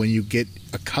enjoyable when you get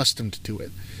accustomed to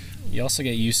it. You also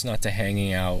get used not to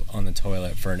hanging out on the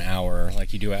toilet for an hour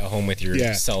like you do at home with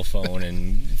your cell phone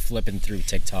and flipping through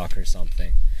TikTok or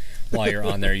something while you're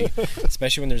on there.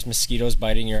 Especially when there's mosquitoes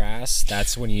biting your ass,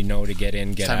 that's when you know to get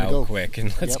in, get out quick,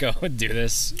 and let's go and do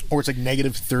this. Or it's like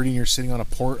 -30 and you're sitting on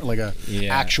a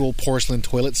actual porcelain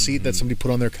toilet seat that somebody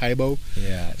put on their kaibo.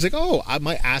 Yeah. It's like,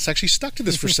 my ass actually stuck to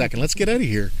this for a second. Let's get out of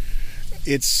here.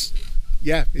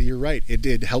 Yeah, you're right.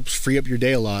 It helps free up your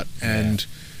day a lot, and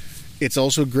it's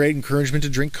also a great encouragement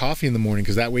to drink coffee in the morning,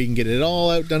 because that way you can get it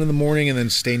all out done in the morning and then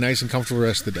stay nice and comfortable the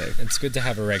rest of the day. It's good to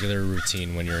have a regular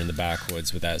routine when you're in the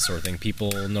backwoods with that sort of thing.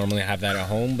 People normally have that at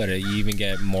home, but you even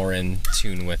get more in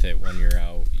tune with it when you're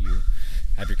out. You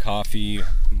have your coffee, you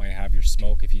might have your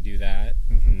smoke if you do that,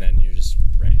 and then you're just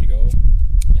ready to go.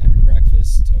 You have your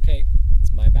breakfast. Okay,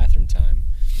 it's my bathroom time.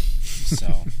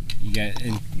 So you get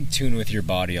in tune with your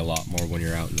body a lot more when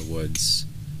you're out in the woods.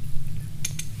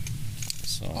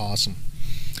 So awesome.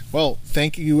 Well,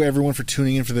 thank you everyone for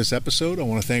tuning in for this episode. I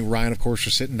want to thank Ryan, of course, for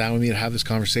sitting down with me to have this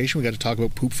conversation. We got to talk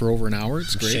about poop for over an hour.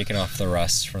 It's great. Shaking off the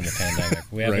rust from the pandemic.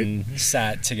 We Right. haven't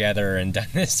sat together and done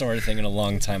this sort of thing in a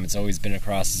long time. It's always been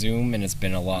across Zoom, and it's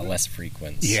been a lot less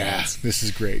frequent. So Yeah, it's this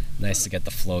is great. nice to get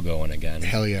the flow going again.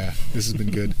 Hell yeah, this has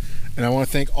been good. And I want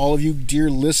to thank all of you dear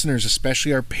listeners,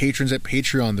 especially our patrons at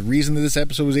Patreon. The reason that this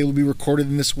episode was able to be recorded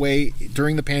in this way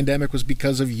during the pandemic was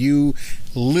because of you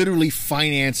literally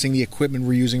financing the equipment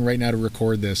we're using right now to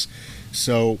record this.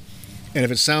 So, and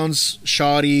if it sounds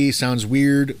shoddy, sounds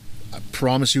weird, I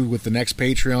promise you with the next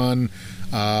Patreon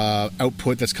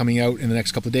output that's coming out in the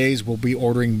next couple of days, we'll be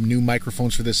ordering new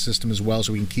microphones for this system as well,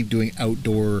 so we can keep doing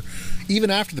outdoor even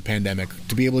after the pandemic,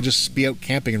 to be able to just be out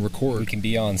camping and record. We can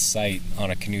be on site on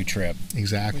a canoe trip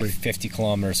Exactly. 50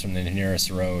 kilometers from the nearest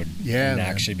road, Yeah, and man.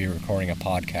 actually be recording a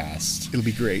podcast, It'll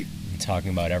be great.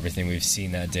 talking about everything we've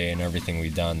seen that day and everything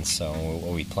we've done, so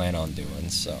what we plan on doing.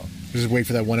 So Just wait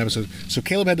for that one episode. So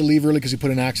Caleb had to leave early because he put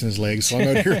an axe in his leg, so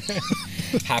I'm out here.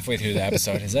 halfway through the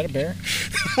episode, is that a bear?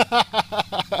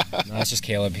 No, it's just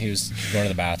Caleb. He was going to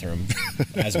the bathroom,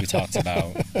 as we talked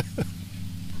about.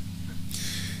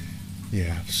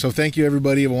 Yeah. So thank you,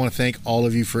 everybody. I want to thank all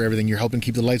of you for everything. You're helping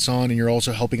keep the lights on, and you're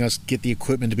also helping us get the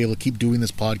equipment to be able to keep doing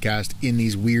this podcast in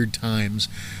these weird times.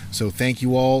 So thank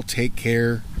you all. Take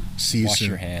care. See you Wash soon.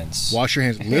 your hands. Wash your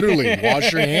hands. Literally,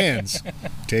 wash your hands.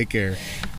 Take care.